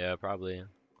 Yeah, probably.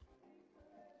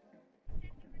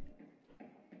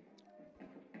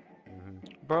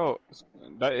 Bro,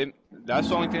 That's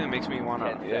the only thing that makes me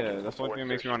wanna. 10 Yeah, seconds that's the only before thing that makes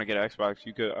me insertion. wanna get an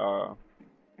Xbox.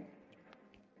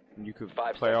 You could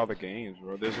 5 play all the seconds. games,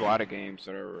 bro. There's a lot of games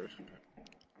that are.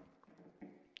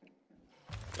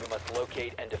 You must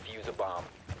locate and defuse a bomb.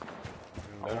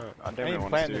 I I definitely ain't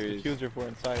want a planting this series. diffuser for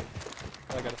inside.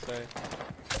 That's all I gotta say.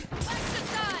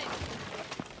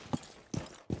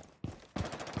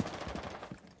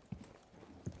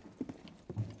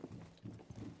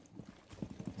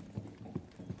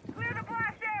 Clear the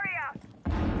blast area.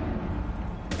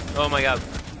 Oh my god.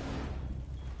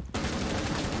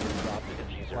 Drop the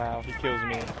diffuser. Wow, he kills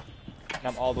me. And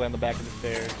I'm all the way on the back of the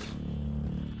stairs.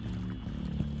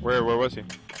 Where was he?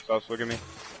 Sauce, look at me.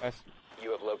 That's,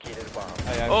 You have located a bomb.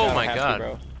 I Oh don't my have to, God.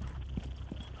 bro.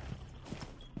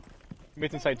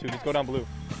 It's inside too. Just go down blue.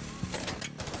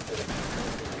 The diffuser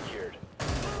has been secured.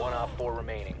 1 op 4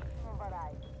 remaining.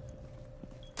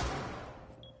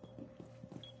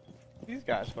 These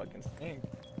guys fucking stink.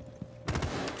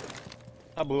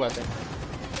 Not blue, I think.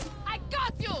 I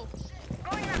got you!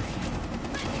 Going up.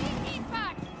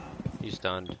 Impact! He's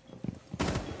stunned.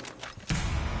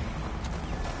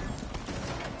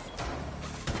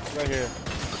 Right here.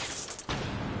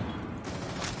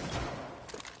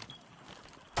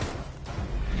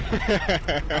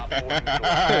 Op 4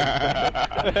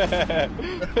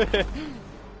 neutralized.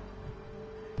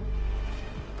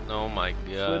 Oh my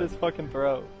Slit god. his fucking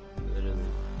throat. Literally.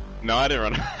 No, I didn't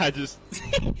run. I just.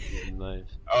 Nice.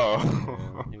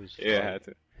 Oh. Yeah, he was Yeah, I fine. had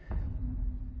to.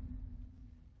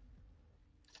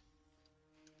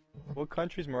 What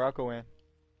country's Morocco in?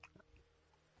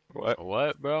 What?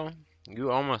 What, bro?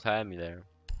 You almost had me there.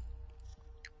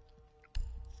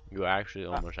 You actually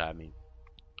almost had me.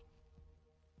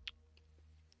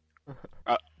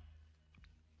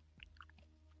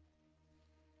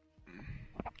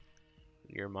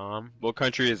 Your mom? What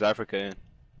country is Africa in?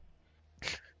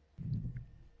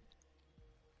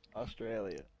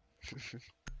 Australia.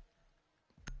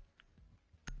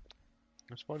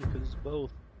 That's funny because it's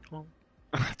both. Oh.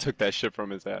 I took that shit from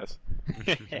his ass.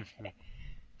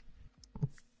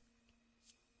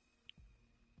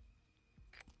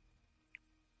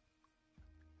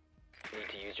 Need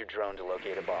to use your drone to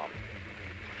locate a bomb.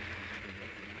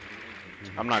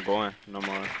 I'm not going no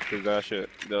more. Cause that shit,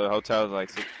 the hotel is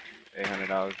like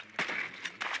 $800.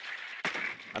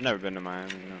 I've never been to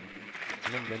Miami. You know.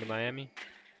 You never been to Miami?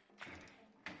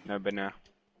 Never been there.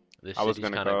 This I was city's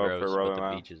gonna kind of go gross, for but Rolling the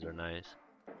Loud. beaches are nice.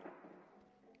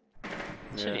 The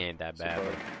Yeah, city ain't that bad,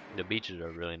 suppose. but the beaches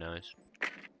are really nice.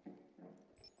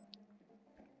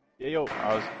 Yeah, yo.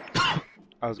 I was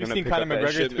You gonna seen pick Conor up that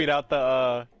McGregor shit. tweet out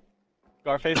the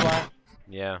Scarface line?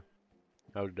 Yeah,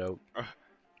 that was dope.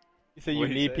 He said you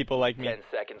What'd he need say? people like me. 10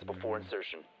 seconds before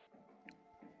insertion.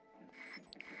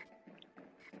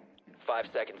 5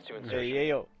 seconds to Yeah, insertion. yeah,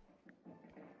 yo.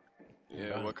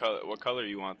 Yeah, what color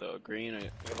you want though? Green or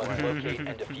You must locate and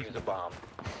defuse a bomb.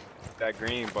 that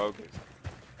green bogus?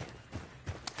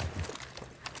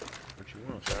 What you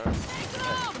want, sir?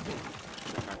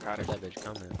 Narcotic. That bitch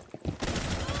coming.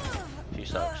 She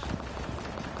sucks.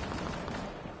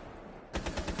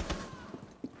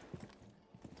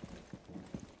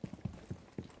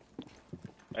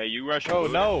 Hey, you rush. Oh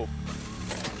no!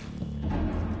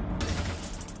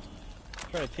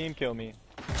 Trying to team kill me.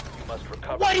 You must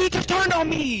recover. Why he just turned on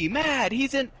me? Mad.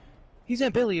 He's in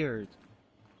billiards.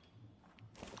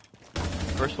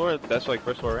 First floor. That's like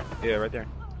first floor, right? Yeah, right there.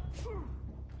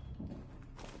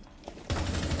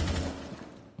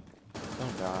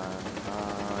 Don't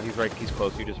die. He's right. He's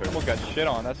close. You just heard him. Almost got shit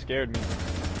on. That scared me.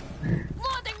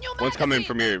 Loading new One's coming magazine!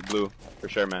 from here, blue, for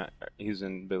sure, Matt. He's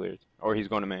in billiards, or he's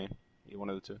going to main. One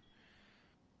of the two.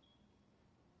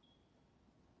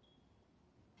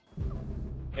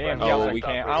 Damn, Oh, I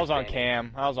was on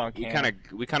cam. I was on We cam.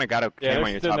 kind of got a Yeah, cam they're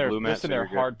on your sitting top there, blue, they're Matt. sitting So there you're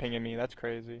good. hard pinging me. That's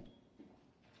crazy.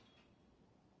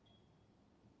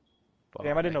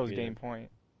 Damn, I didn't know it was game point.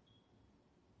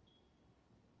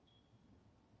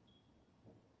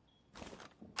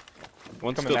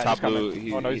 One's Coming, still Matt, top he's coming.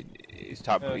 blue. Oh, no, He's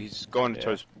top. Yeah. He's going Yeah.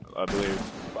 towards billiards.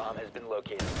 Bomb has been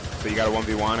located. So you got a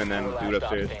 1v1 and then Four last dude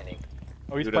stop upstairs. standing.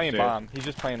 Oh, he's Dude playing upstairs. bomb. He's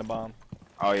just playing the bomb.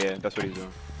 Oh yeah, that's what he's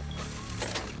doing.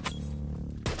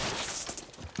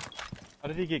 How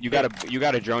did he get You killed?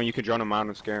 got a drone. You can drone him out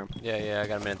and scare him. Yeah, I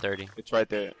got a minute 30. It's right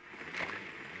there.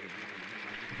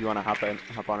 If you want to hop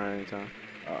on it anytime.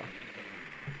 Oh.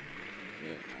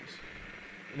 Yeah, nice.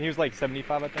 And he was like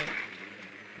 75, I think.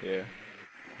 Yeah.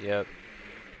 Yep.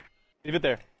 Leave it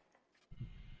there.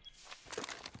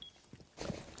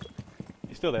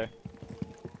 He's still there.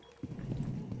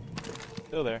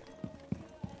 Still there.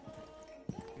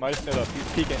 Might have stood up.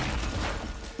 He's peeking.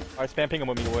 Alright, spam ping him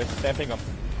with me, boys. Spam ping him.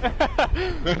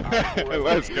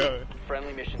 Let's go.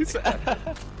 Friendly mission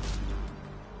successful.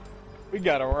 We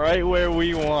got him right where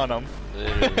we want him.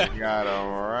 Literally. Got him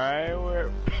right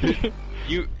where.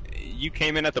 You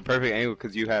came in at the perfect angle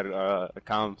because you had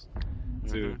comms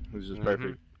too. It was just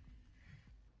perfect.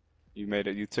 You made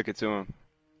it. You took it to him.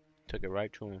 Took it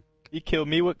right to him. He killed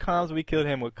me with comms. We killed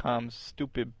him with comms.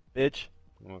 Stupid bitch.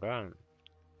 Oh my god.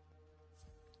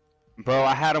 Bro,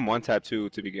 I had him one tap too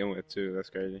to begin with too. That's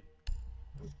crazy.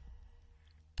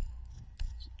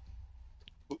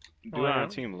 Do it on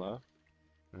team, love.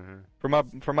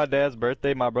 For my dad's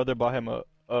birthday, my brother bought him a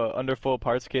underfold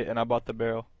parts kit, and I bought the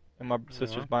barrel, and my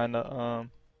sister's buying the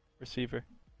receiver.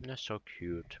 That's so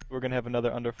cute. We're gonna have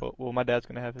another underfold. Well, my dad's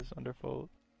gonna have his underfold.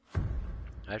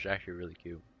 That's actually really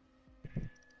cute.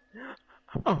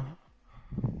 Oh.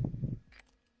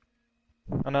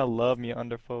 And I love me an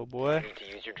underfold, boy. You need to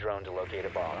use your drone to locate a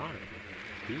bomb.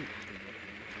 Cute.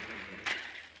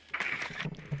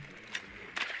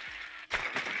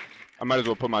 I might as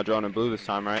well put my drone in blue this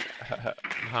time, right?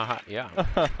 Yeah.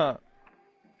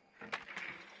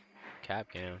 Cap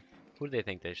cam. Who do they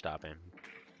think they're stopping?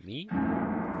 Me?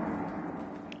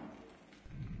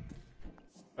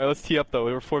 Alright, let's tee up though.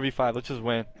 We were 4v5. Let's just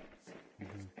win.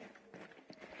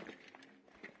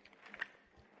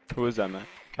 Who is that, man?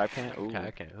 Cap cam? Ooh.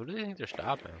 Cap cam. Who do they think they're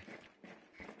stopping?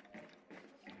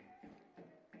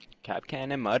 Cap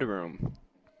can and mudroom.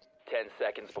 10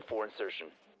 seconds before insertion.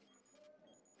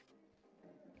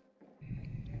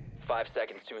 5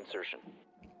 seconds to insertion.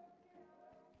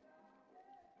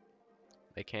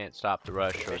 They can't stop the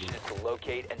rush. Your mission is to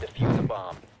locate and defuse a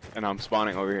bomb. And I'm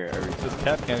spawning over here every time. This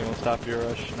cap can't even stop your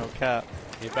rush. No cap.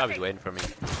 He's probably waiting for me.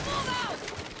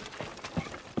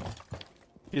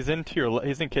 He's in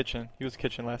kitchen. He was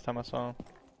kitchen last time I saw him.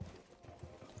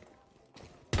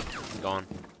 Gone.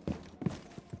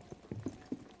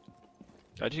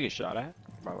 Did I just get shot at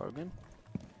by Logan?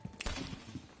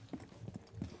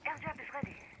 Airdrop is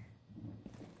ready.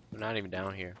 We're not even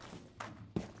down here.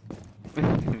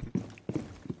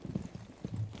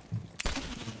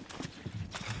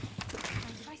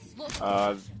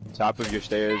 Top of your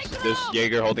stairs. There's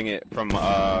Jaeger holding it from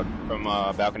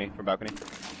balcony. From balcony.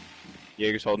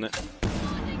 Jaeger's holding it.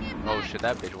 Oh shit,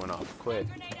 that bitch went off quick.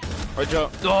 Right,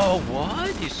 Joe. Oh, what?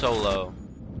 He's so low.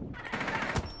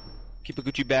 Keep a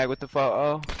Gucci bag with the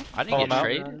photo. I didn't get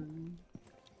traded.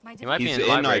 He might He's be in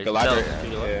in library. like a library. To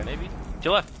your Yeah. left, maybe? To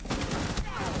your left.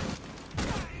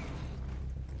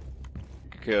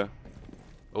 Okay.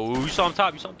 Oh, you saw him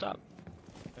top. You saw him top.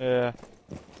 Yeah.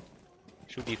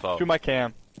 Shoot default. Shoot my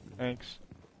cam. Thanks.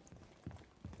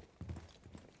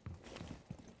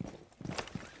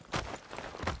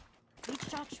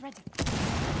 Recharge ready.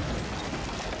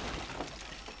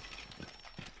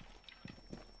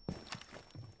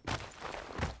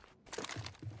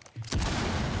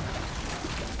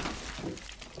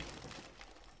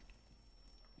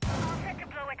 Set to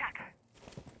blow attack.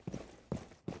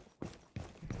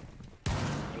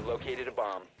 You located a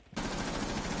bomb.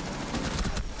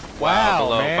 Wow,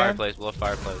 below man. fireplace. Below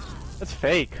fireplace. That's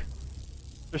fake.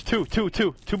 There's two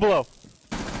below.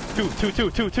 Two.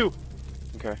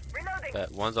 Okay. Reloading.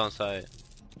 That one's on site.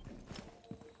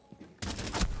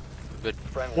 Good.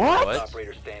 Friendly What? last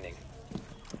operator standing.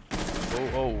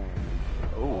 Oh.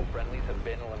 All friendlies have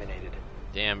been eliminated.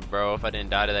 Damn, bro. If I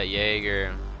didn't die to that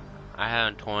Jaeger, I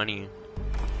had 20.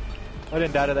 I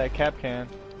didn't die to that cap can.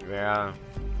 Yeah.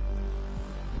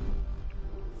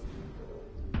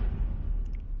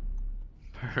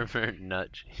 Pervert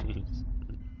nut cheese.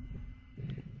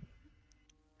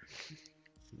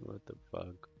 What the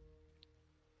fuck?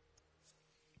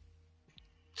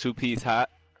 2-piece hot.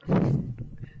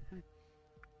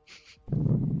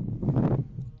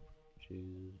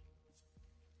 Jeez.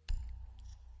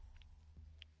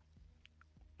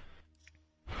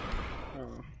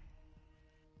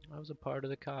 I was a part of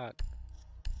the cock.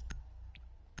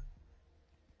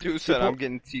 Dude said I'm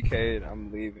getting TK'd.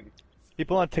 I'm leaving.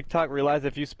 People on TikTok realize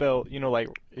if you spell, like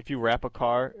if you rap a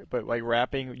car, but like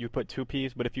rapping, you put 2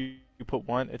 P's, but if you put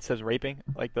 1, it says raping.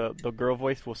 Like the girl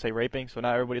voice will say raping, so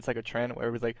now everybody, it's like a trend where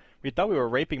everybody's like, we thought we were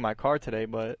raping my car today,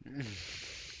 but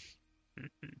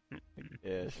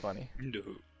yeah, it's funny.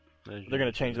 They're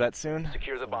gonna change that soon.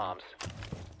 Secure the bombs.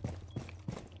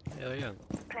 Hell yeah.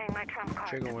 Playing my trump card.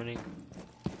 Trigger winning.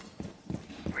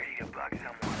 Ready to bug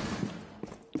someone.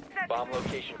 Bomb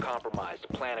location compromised.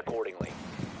 Plan accordingly.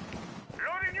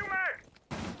 Loading new mag.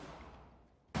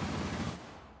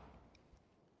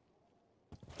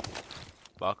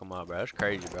 Fuck him up, bro. That's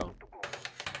crazy, bro.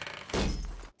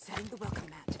 Setting the welcome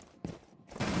mat.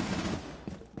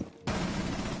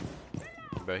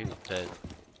 Bro, he was dead.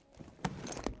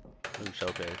 I'm so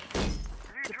pissed.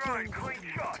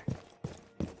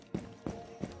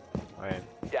 Alright.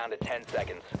 Down to 10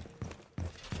 seconds.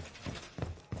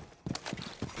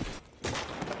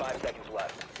 5 seconds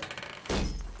left.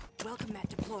 Welcome mat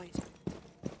deployed.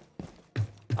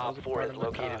 Op 4 has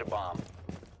located a bomb.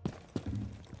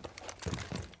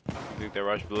 Think they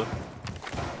rush blue?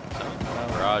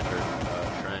 Garage or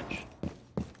trench.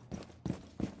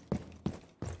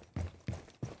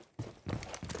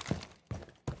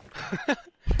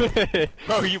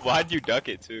 Bro, why'd you duck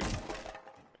it too?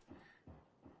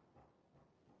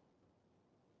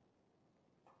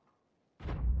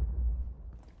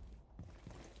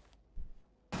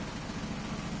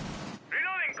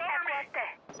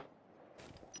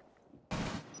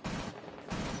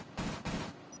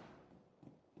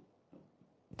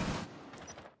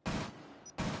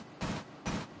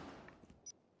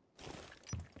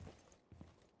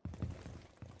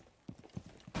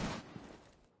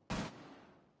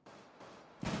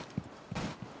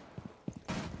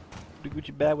 The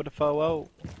Gucci bad with the 4-0.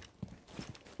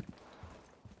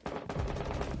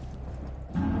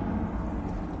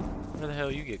 Where the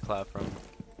hell you get clapped from?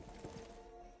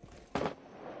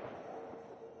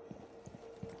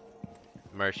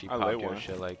 Mercy I pop lit your one.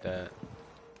 shit like that.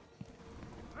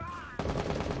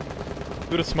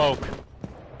 Through the smoke.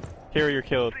 Carrier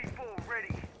killed.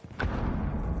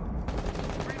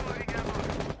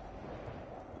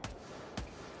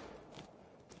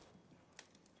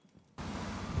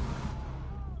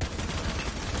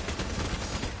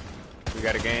 We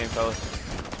got a game, fellas.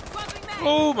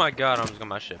 Oh my god, I'm just gonna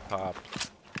my shit popped.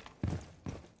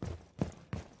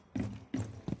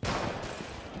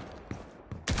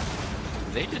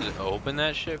 Did they just open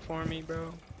that shit for me,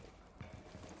 bro?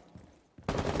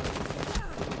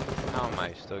 How am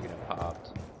I still getting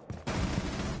popped?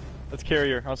 That's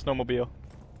carrier on snowmobile.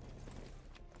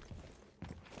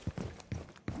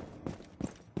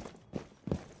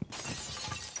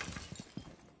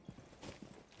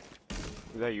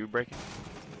 Is that you breaking?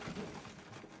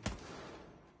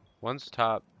 One's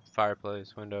top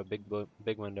fireplace window, big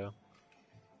window.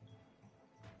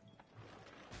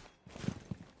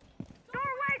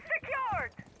 Doorway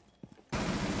secured.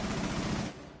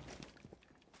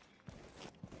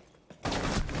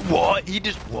 What? He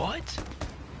just what?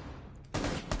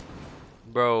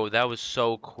 Bro, that was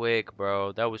so quick,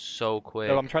 bro. That was so quick.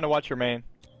 Yo, I'm trying to watch your main.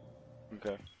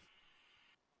 Okay.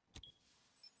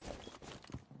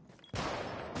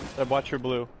 Watch your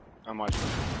blue. I'm watching.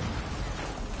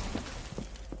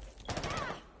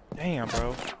 Damn,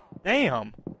 bro.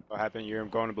 Damn. What happened? You're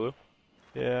going to blue?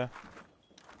 Yeah.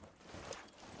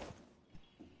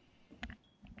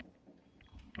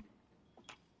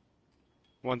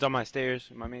 One's on my stairs,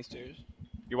 my main stairs.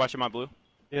 You watching my blue?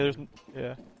 Yeah, there's.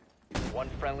 Yeah. One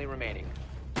friendly remaining.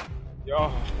 Yo.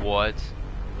 What?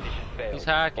 Mission failed. He's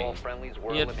hacking. All friendlies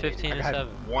were He had eliminated. 15 and I got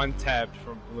 7. one tapped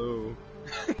from blue.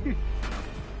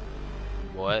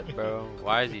 What, bro?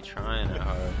 Why is he trying that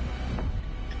hard?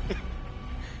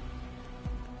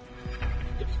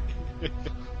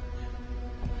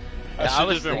 I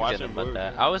was thinking about blue,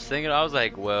 that. man. I was thinking, I was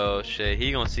like, well, shit,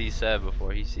 he gonna see Seb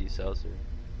before he sees Seltzer.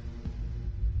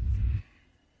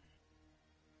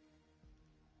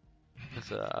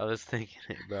 So I was thinking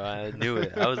it, bro. I knew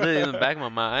it. I was literally in the back of my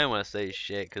mind. I didn't want to say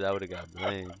shit because I would have got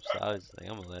blamed. So I was like,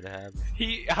 I'm gonna let it happen.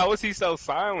 How was he so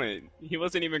silent? He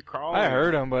wasn't even crawling. I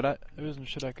heard him, but there wasn't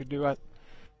shit I could do.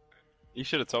 You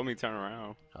should have told me to turn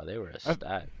around. Oh, they were a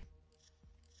stack.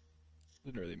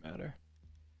 Didn't really matter.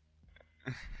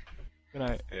 Good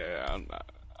night. Yeah,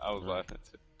 I was laughing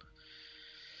too.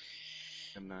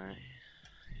 Good night.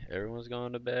 Everyone's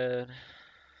going to bed.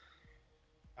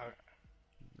 Alright.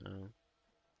 No.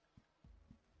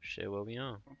 Shit, what we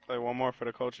on? I'll play one more for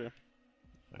the culture.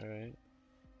 Alright.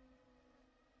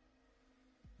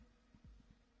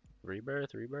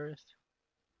 Rebirth? Play one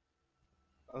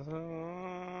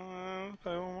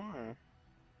more.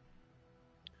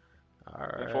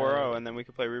 Alright. 4-0, and then we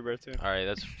can play Rebirth too. Alright,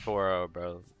 that's 4-0,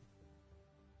 bro.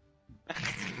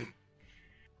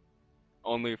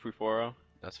 Only if we 4-0.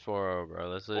 That's 4-0, bro.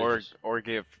 Let's Or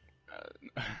give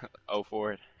 0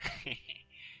 for it.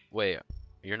 Wait,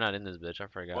 you're not in this bitch. I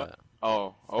forgot. What?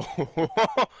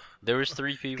 Oh. There was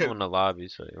 3 people in the lobby,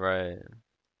 so right.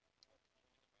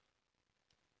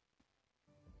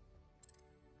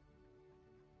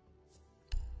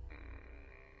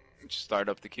 Just start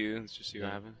up the queue and just see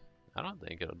what happens. I don't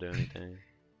think it'll do anything.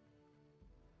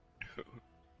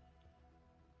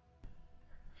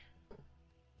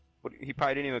 He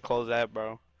probably didn't even close that,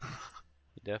 bro.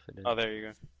 He definitely did. Oh, there you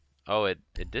go. Oh, it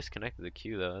disconnected the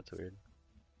queue though. That's weird.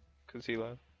 Cause he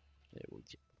left.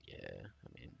 Yeah, I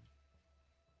mean,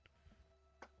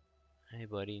 Hey,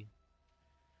 buddy.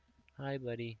 Hi,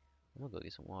 buddy. I'm gonna go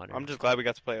get some water. I'm just glad we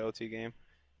got to play OT game.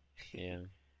 Yeah.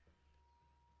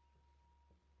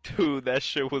 Dude, that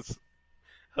shit was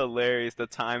hilarious. The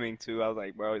timing too. I was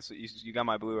like, bro, so you got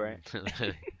my blue, right?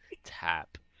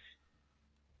 Tap.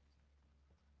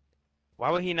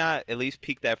 Why would he not at least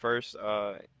peek that first?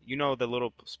 You know the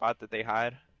little spot that they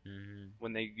hide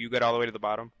when you get all the way to the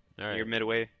bottom. All You're right.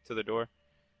 midway to the door.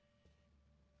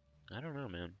 I don't know,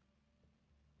 man.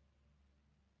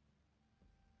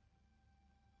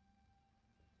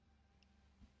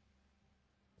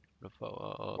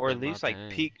 Or at least like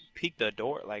peek the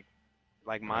door, like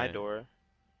my Right. door,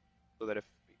 so that if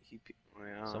he,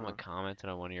 Someone commented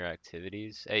on one of your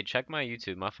activities. Hey, check my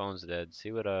YouTube. My phone's dead.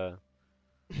 See what It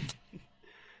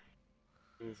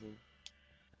think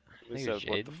it was says,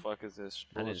 what the Jaden? fuck is this?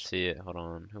 I didn't see it. Hold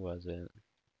on. Who was it?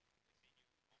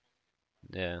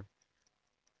 Yeah.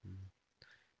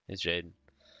 It's Jaden.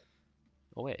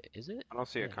 Oh wait, is it? I don't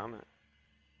see a Yeah. comment.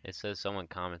 It says someone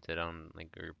commented on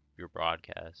like your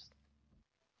broadcast,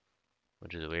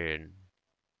 which is weird.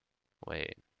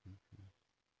 Wait.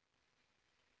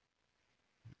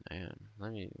 Man,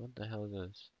 what the hell is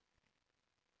this?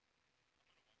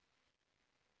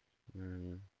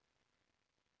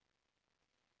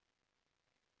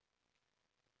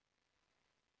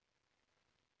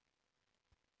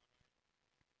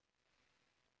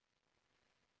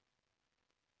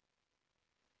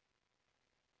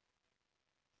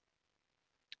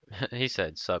 He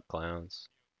said, "Sup, clowns."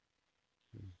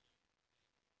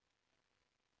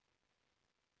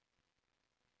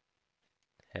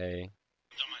 Hey.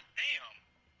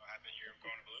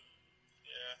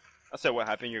 I said, what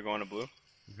happened? You're going to blue?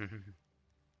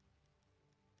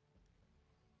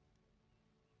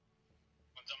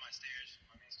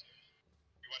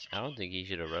 I don't think he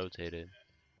should have rotated.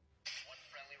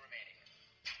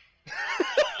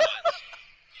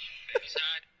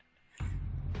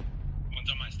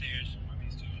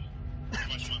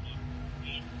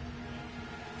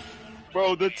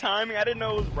 Bro, the timing, I didn't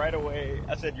know it was right away.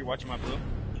 I said, you're watching my blue?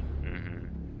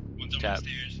 Tap.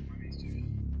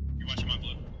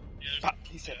 Pop,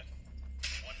 he said.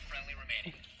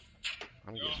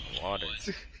 I'm getting some water.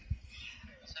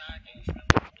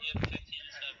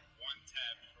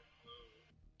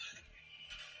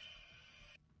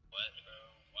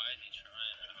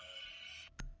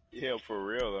 Yeah, for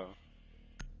real though.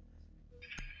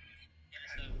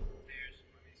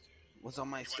 What's on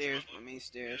my stairs? My main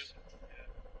stairs.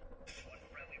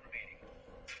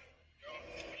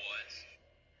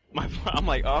 I'm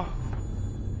like, oh.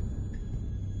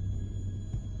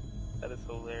 That is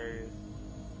hilarious.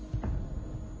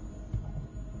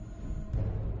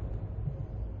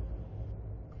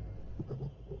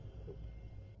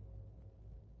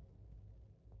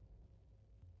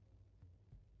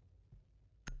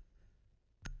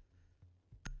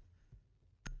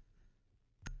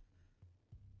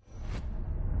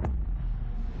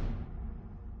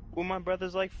 Well, my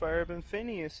brother's like Ferb and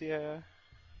Phineas, yeah.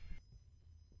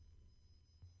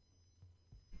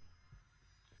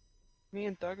 Me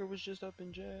and Thugger was just up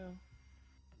in jail.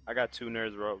 I got 2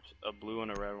 nerds ropes, a blue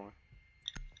and a red one.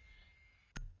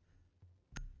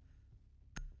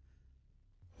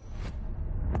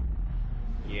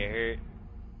 Yeah.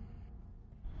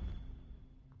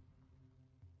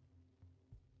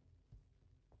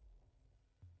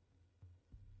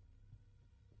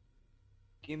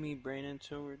 Give me brain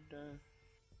until we're done.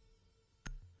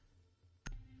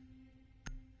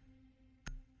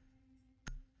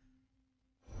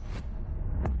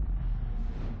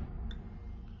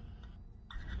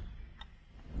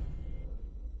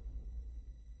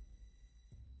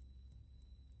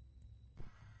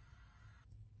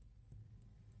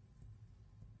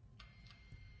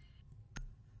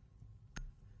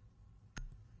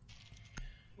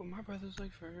 Well, my brother's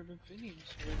like Ferb and Phineas.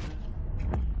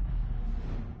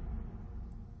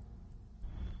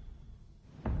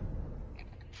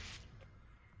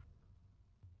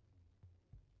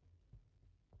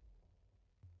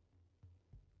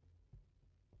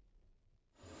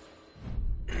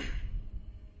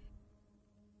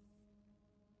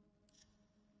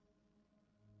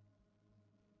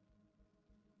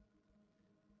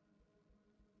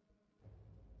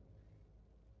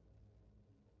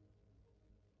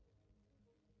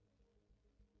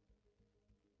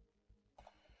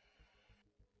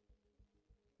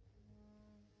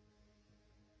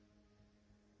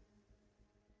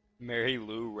 Mary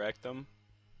Lou Rectum.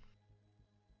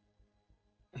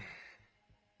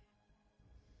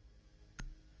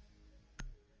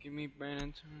 Give me brain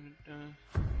until we're done.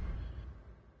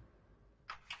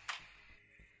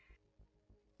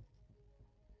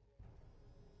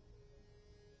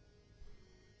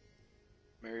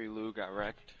 Blue got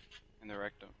wrecked in the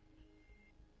rectum.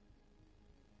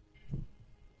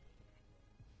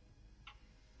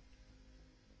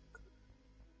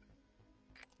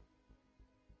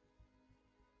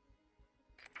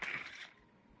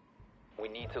 We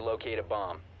need to locate a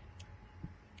bomb.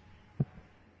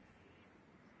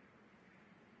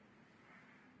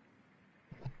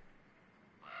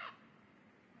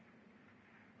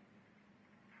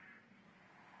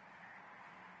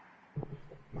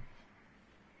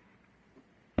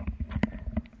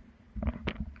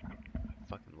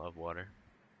 Fucking love water.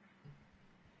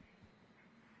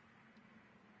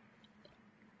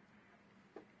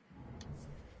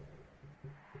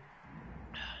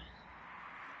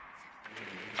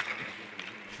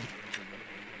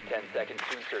 Seconds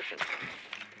to insertion.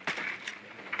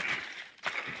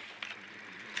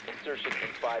 Insertion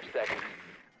in 5 seconds.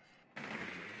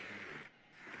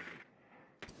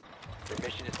 The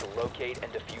mission is to locate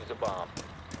and defuse a bomb.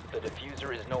 The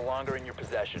diffuser is no longer in your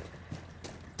possession.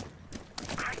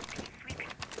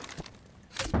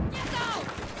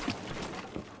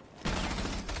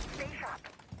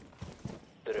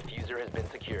 The diffuser has been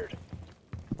secured.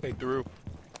 They threw.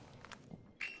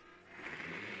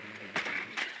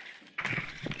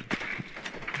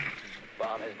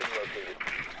 Bomb has been located.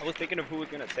 I was thinking of who was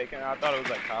gonna take it. I thought it was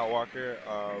like Kyle Walker,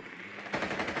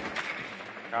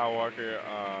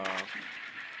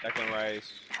 Declan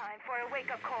Rice, Time for a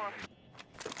wake-up call.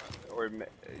 or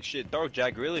shit, throw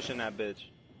Jack Grealish in that bitch.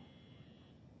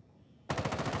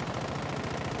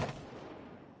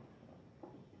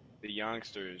 The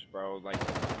youngsters, bro, like,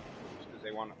 because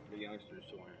they want the youngsters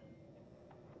to win.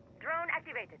 Drone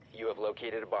activated. You have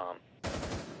located a bomb.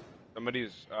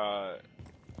 Somebody's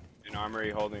in armory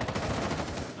holding.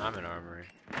 I'm in armory.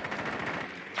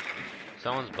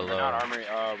 Someone's below. Not armory,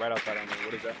 right outside armory.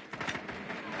 What is that?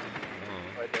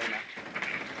 Oh. Right there now.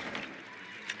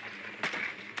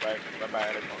 Right by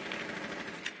Edison.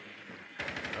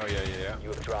 Oh yeah. You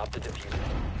have dropped the diffuser.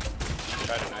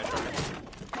 Try to nitro.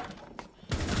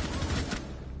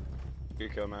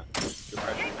 Good kill, Matt. Good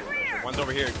pressure. One's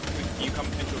over here. Can you come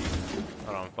into me?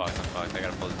 Hold on, I'm fucked. I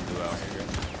gotta pull this blue out. Here you go.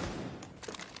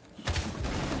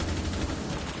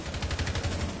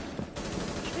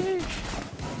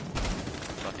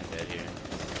 Fucking dead here.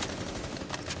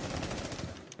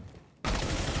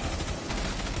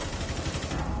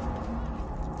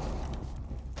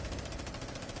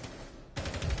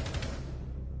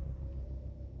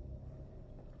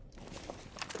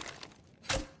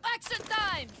 Action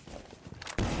time!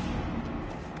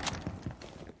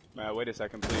 Matt, wait a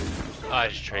second, please. Oh, I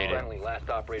just traded. Friendly, last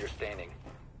operator standing.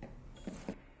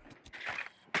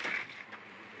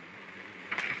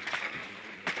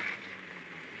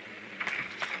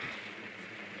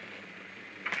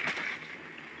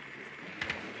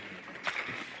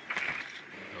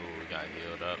 Got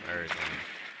healed up, everything.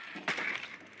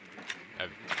 I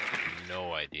have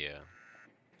no idea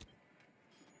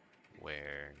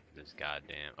where this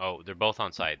goddamn... Oh, they're both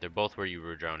on site. They're both where you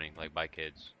were droning, like by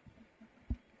kids.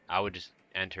 I would just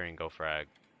enter and go frag.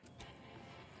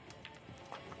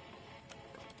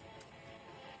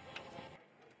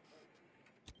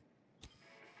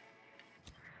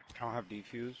 I don't have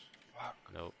defuse. Fuck.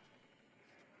 Nope.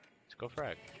 Let's go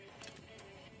frag.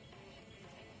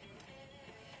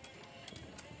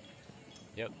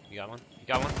 Yep, you got one. You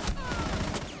got one.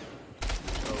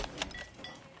 Oh.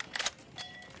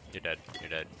 You're dead. You're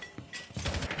dead.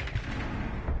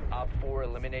 Op 4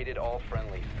 eliminated all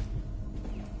friendlies.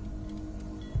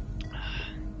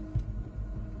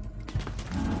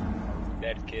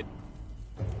 Dead kid.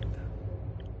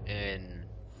 In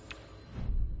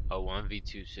a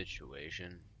 1v2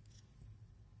 situation,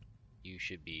 you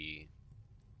should be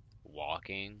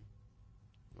walking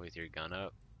with your gun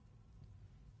up.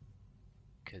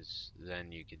 Because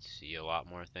then you could see a lot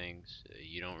more things.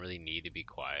 You don't really need to be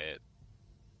quiet.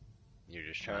 You're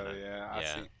just trying to... Yeah,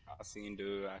 I seen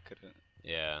dude, I couldn't.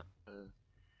 Yeah.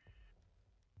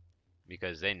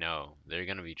 Because they know. They're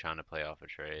going to be trying to play off a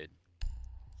trade.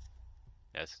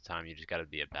 That's the time you just gotta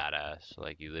be a badass.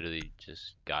 Like, you literally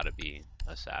just gotta be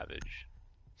a savage.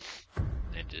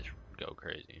 And just go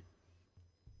crazy.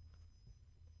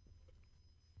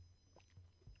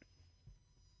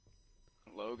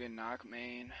 Logan knock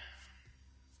main.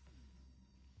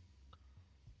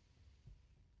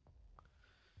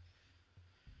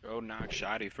 Go knock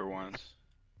Shoddy for once.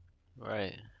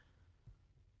 Right.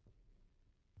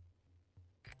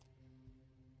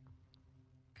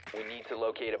 We need to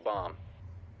locate a bomb.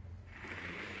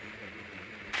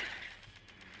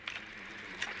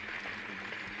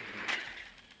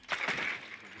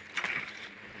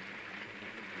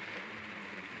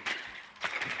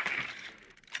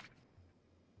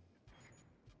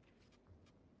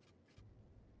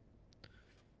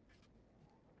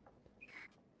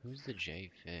 Who's the J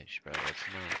Fish, bro? That's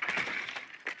not.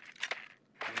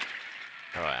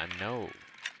 Bro, I know,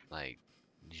 like,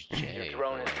 J. Your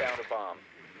drone but, has like, found a bomb.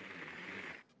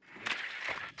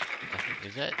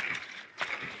 is that?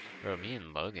 Bro, me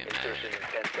and Logan, man. Insertion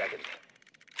in 10 seconds.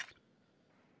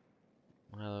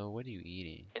 Hello, what are you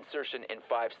eating? Insertion in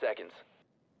 5 seconds.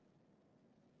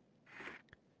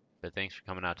 But thanks for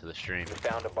coming out to the stream. You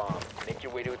found a bomb. Make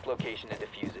your way to its location and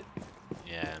defuse it.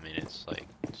 Yeah, I mean, it's like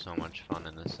so much fun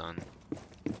in the sun.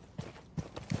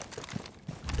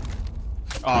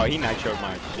 Oh, he nitroed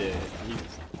my shit. He's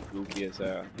goofy as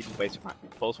hell. He just wasted my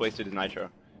pulse wasted his nitro.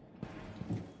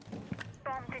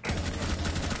 Bomb detected.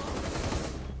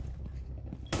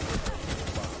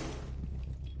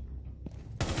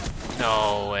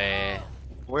 No way.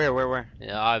 Where?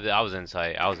 Yeah, I was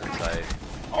inside. I was inside.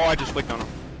 Oh, I just clicked on him.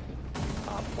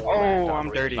 Oh, I'm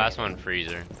dirty. Last one,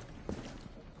 freezer.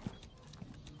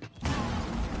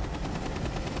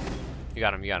 You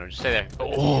got him. Just stay there. The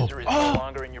diffuser is no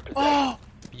longer in your possession.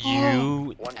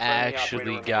 You One friendly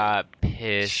actually operator got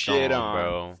pissed Shit on.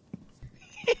 bro.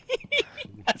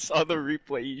 I saw the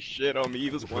replay. He shit on me. He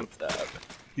was one tap.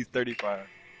 He's 35.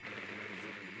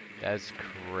 That's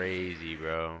crazy,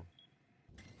 bro.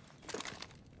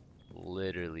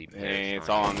 Literally pissed. Hey, it's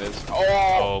on all you. on this.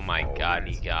 Oh my god,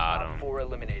 he got Op him. 4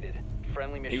 eliminated.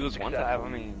 Friendly mission He was one tap. successful. I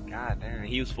mean, god damn.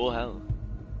 He was full health.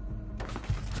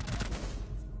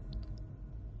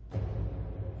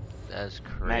 That's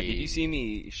crazy. Matt, did you see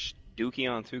me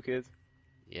dookie on 2 kids?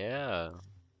 Yeah.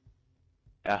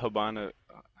 Habana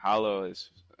Hollow is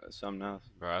something else.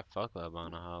 Bro, I fuck with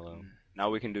Habana Hollow. Now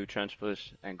we can do trench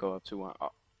push and go up 2-1.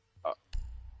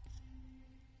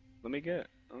 Let me get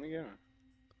him.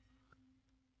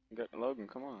 Get Logan,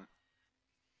 come on.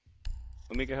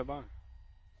 Let me get Habana.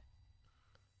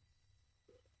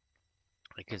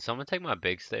 Like, can someone take my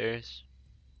big stairs?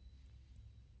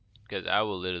 Because I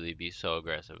will literally be so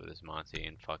aggressive with this Monty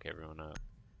and fuck everyone up.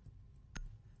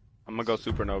 I'm gonna go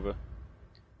Supernova.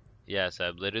 Yeah,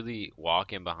 Seb, literally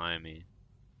walk in behind me.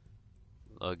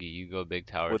 Logie, you go big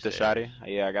tower With the stairs. shotty?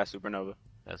 Yeah, I got Supernova.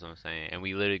 That's what I'm saying. And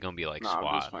we literally gonna be like Nah,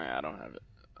 I'm just SWAT. playing. I don't have it.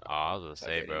 Oh, I was gonna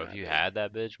say, Type bro, if 89, you dude. had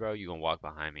that bitch, bro, you gonna walk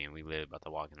behind me and we literally about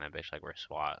to walk in that bitch like we're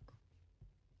SWAT.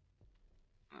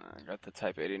 I got the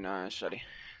Type 89 shotty.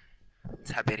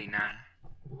 Type 89.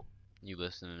 You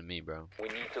listening to me, bro. We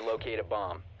need to locate a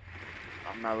bomb.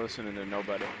 I'm not listening to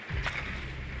nobody.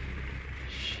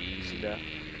 She. that?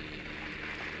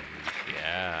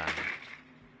 Yeah.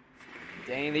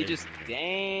 Dang, they just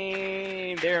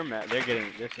dang. They're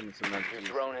sending some Your messages.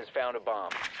 drone has found a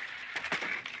bomb.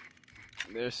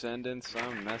 They're sending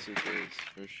some messages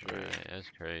for sure. Right, that's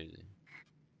crazy.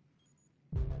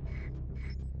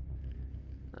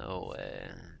 No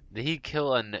way. Did he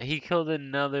kill he killed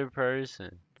another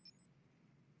person.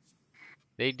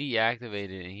 They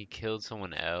deactivated and he killed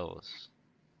someone else.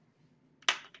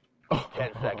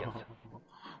 10 seconds.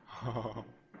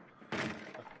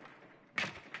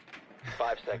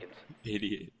 5 seconds.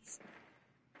 Idiots.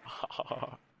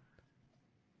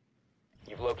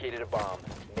 You've located a bomb.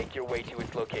 Make your way to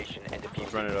its location and defuse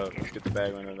Let's run it up. Let's get the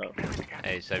bag, run it up.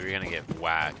 Hey, Seb, you're gonna get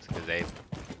whacked because they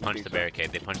punched the so.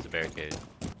 barricade. They punched the barricade.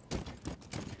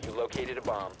 You located a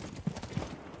bomb.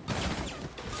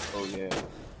 Oh yeah.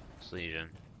 It's Legion.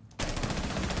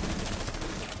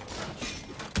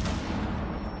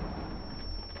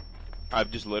 I've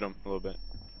just lit him a little bit.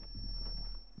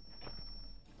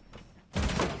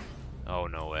 Oh,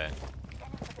 no way.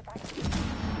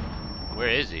 Where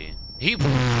is he? He.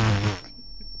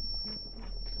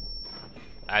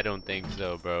 I don't think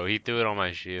so, bro. He threw it on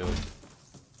my shield.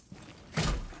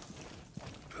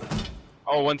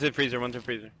 Oh, one's in freezer, one's in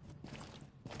freezer.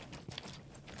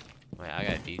 Wait, I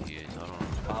got defuse. Hold on.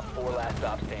 Op 4 last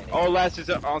stop standing. Oh, last is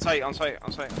on site. On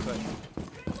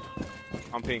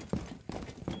ping.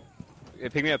 Yeah,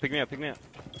 pick me up. He's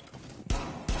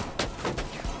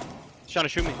trying to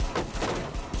shoot me.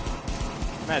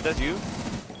 Matt, that's you?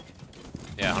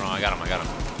 Yeah, hold on. I got him.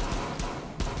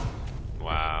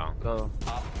 Wow. Go.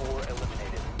 Op 4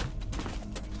 eliminated.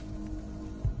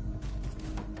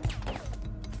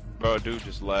 Bro, dude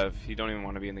just left. He don't even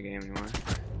want to be in the game anymore.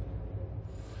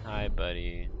 Hi,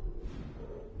 buddy.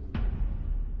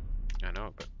 I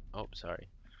know, but oh, sorry.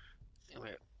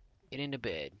 Anyway, get into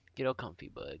bed. Get all comfy,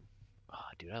 bud.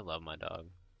 Oh, dude, I love my dog.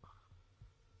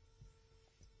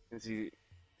 Is he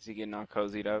getting all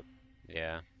cozied up?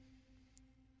 Yeah.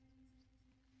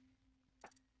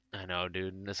 I know,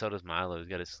 dude. And so does Milo. He's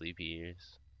got his sleepy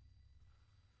ears.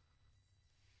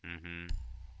 Mm-hmm.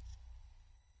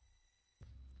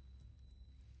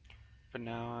 But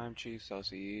now I'm cheese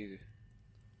saucy.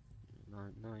 No,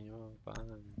 you're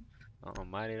fine.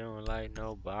 Almighty don't like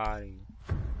nobody.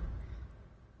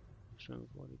 Shooting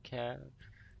 40 cap,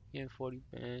 getting 40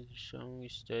 bands, showing we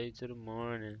stay to the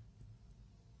morning.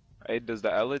 Hey, does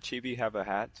the Ella Chibi have a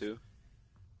hat too?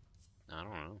 I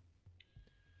don't know.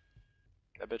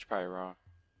 That bitch probably wrong.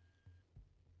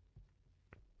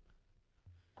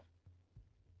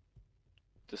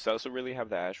 Does Sosa really have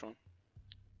the Ash one?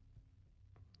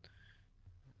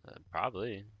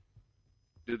 Probably.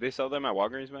 Do they sell them at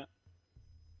Walgreens, Matt?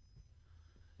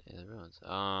 Yeah, everyone's.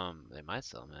 They might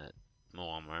sell them at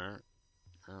Walmart.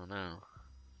 I don't know.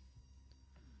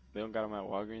 They don't got them at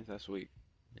Walgreens? That's weak.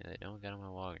 Yeah, they don't get them at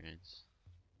Walgreens.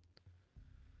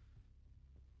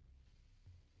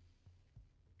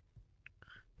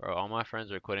 Bro, all my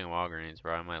friends are quitting Walgreens,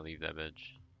 bro. I might leave that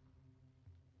bitch.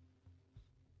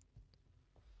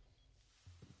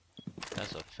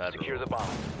 That's a federal. Secure the bomb.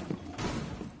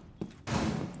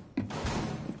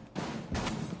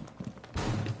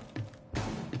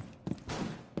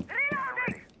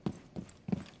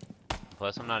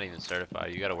 Plus, I'm not even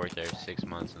certified. You gotta work there 6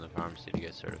 months in the pharmacy to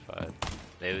get certified.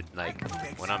 They would, like,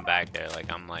 when I'm back there,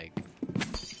 like, I'm like,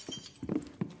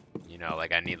 you know,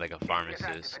 like, I need, like, a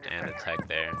pharmacist and a tech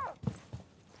there.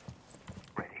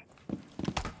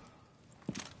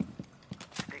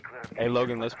 Hey,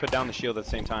 Logan, let's put down the shield at the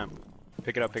same time.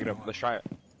 Pick it up, pick it up. Let's try it.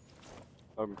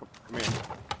 Logan, come here.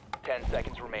 10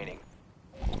 seconds remaining.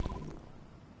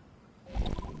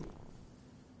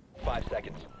 5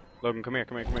 seconds. Logan, come here.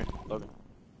 Logan.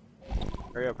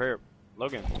 Hurry up.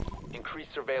 Logan.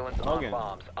 Increased surveillance Logan. on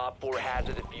bombs. Op 4 has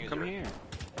a diffuser. Come here.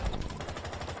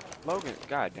 Logan,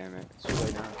 god damn it. It's too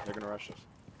late now. They're gonna rush us.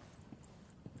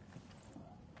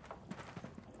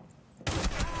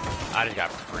 I just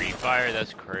got free fire?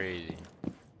 That's crazy.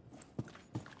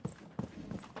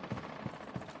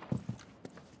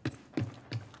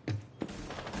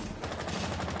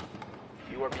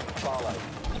 You are being followed.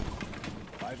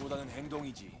 말보다는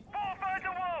행동이지.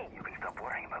 You can stop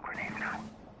worrying about grenades now.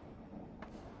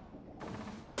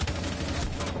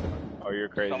 Oh, you're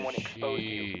crazy. Someone exposed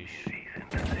you. Sheesh.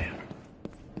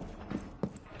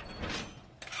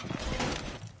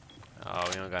 Oh,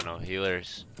 we don't got no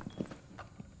healers.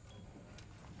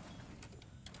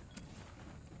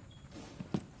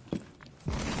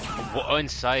 What in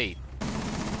sight?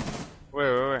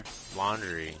 Where?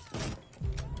 Laundry.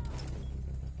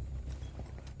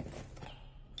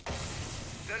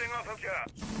 Setting off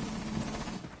object.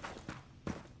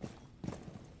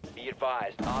 Be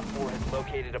advised, Op 4 has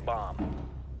located a bomb.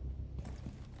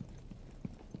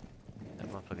 That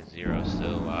motherfucker Zero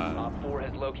still alive. Op 4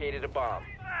 has located a bomb.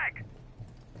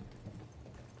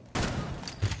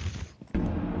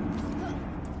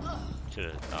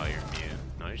 Should've. Oh, you're mute.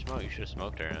 No, you smoke. You should've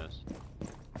smoked her ass.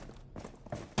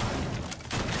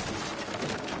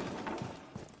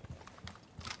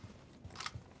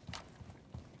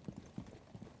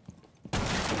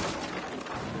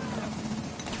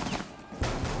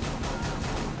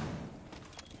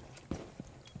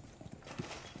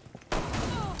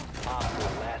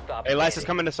 Hey, Lice is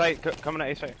coming to site. Coming to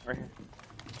A site. Right here.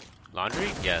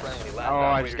 Laundry? Yes. Oh,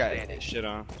 I just got shit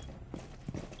on.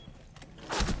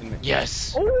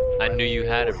 Yes! I knew you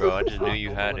had it, bro. I just knew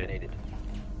you had it.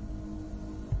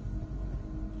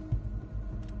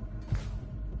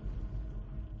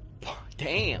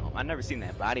 Damn, I never seen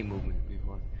that body movement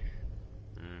before.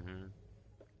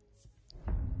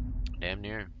 Damn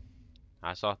near.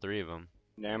 I saw 3 of them.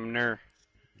 Damn near.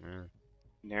 Yeah.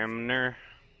 Damn near.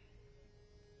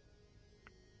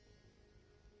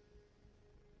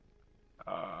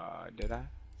 Did I?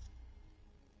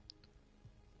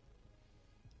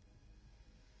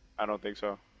 I don't think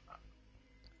so.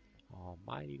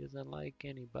 Almighty doesn't like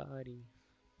anybody.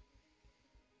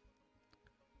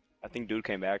 I think dude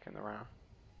came back in the round.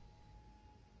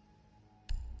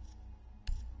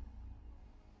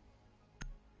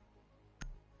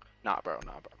 Nah, bro.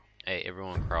 Hey,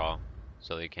 everyone crawl,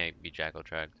 so they can't be jackal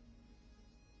tracked.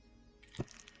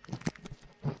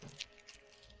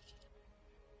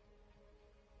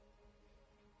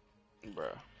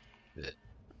 Bro.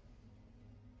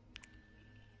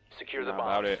 Secure the How bomb.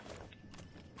 about it?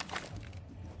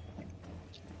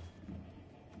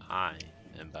 I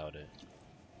am about it.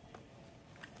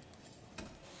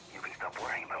 You can stop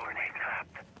worrying about grenade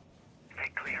trapped.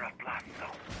 Stay clear of blast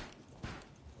zone.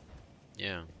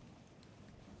 Yeah.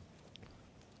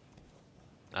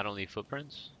 I don't leave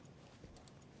footprints?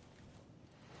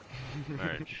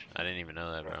 Merch. I didn't even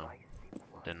know that, bro.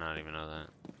 Did not even know that.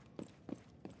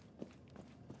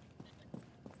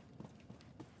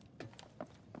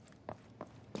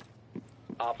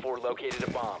 Op 4 located a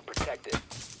bomb. Protect it.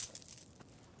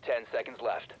 10 seconds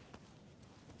left.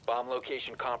 Bomb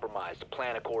location compromised.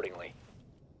 Plan accordingly.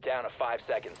 Down to 5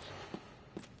 seconds.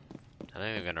 I think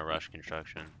they're gonna rush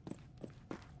construction.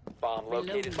 Bomb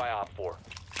located by Op 4.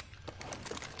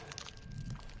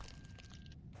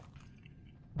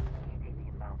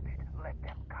 Let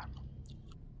them come.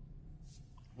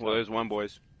 Well, there's one,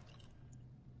 boys.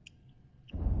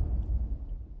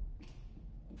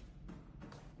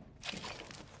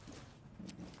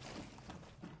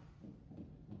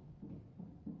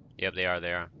 Yep, they are.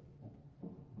 They are.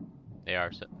 They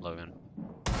are, Logan.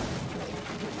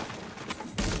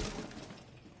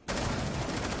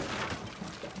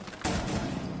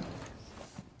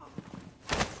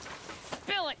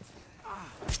 Spill it!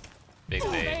 Big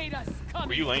bait.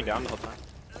 Were you laying down the whole time?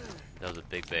 That was a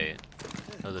big bait.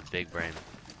 That was a big brain.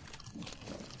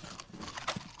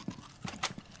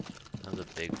 That was a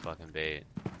big fucking bait.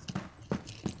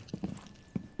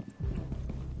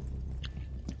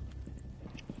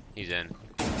 He's in.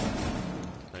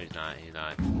 No, he's not. He's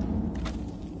not.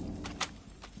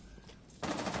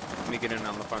 Let me get in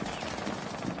on the punch.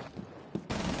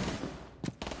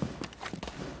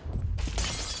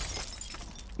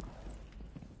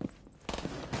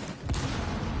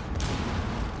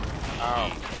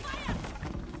 Ow.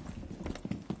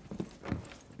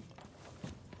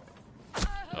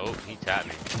 Oh, he tapped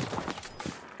me.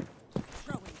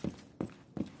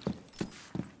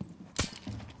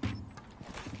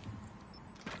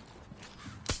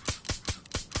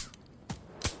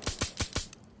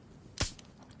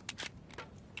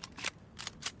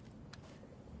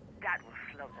 That will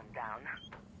slow them down.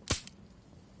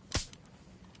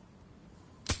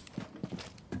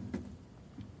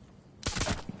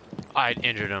 I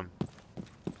injured him.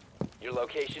 Your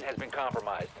location has been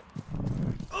compromised.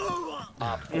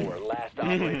 Op 4, last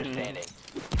operator standing.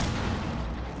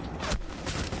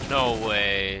 No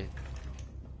way.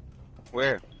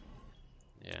 Where?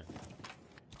 Yeah.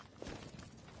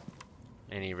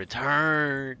 And he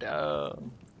returned.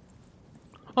 Oh.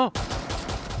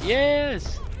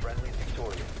 Yes. Friendly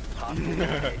victorious. Hostile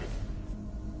eliminated.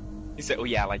 He said, "Oh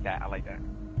yeah, I like that. I like that."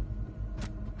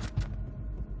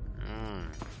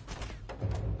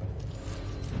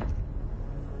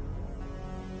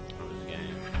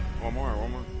 One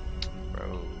more.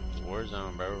 Bro,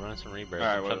 Warzone, bro. Run some rebirths.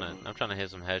 Alright, I'm trying to hit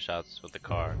some headshots with the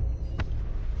car.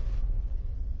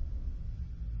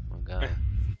 Oh god.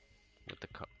 With the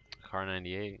car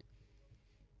 98.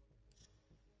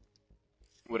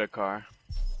 With a car.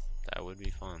 That would be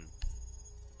fun.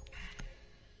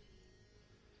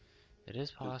 It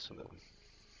is possible.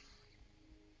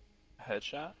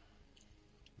 Headshot?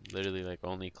 Literally, like,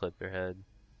 only clip your head.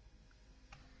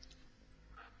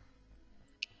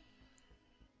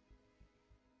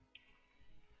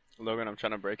 Logan, I'm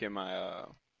trying to break in my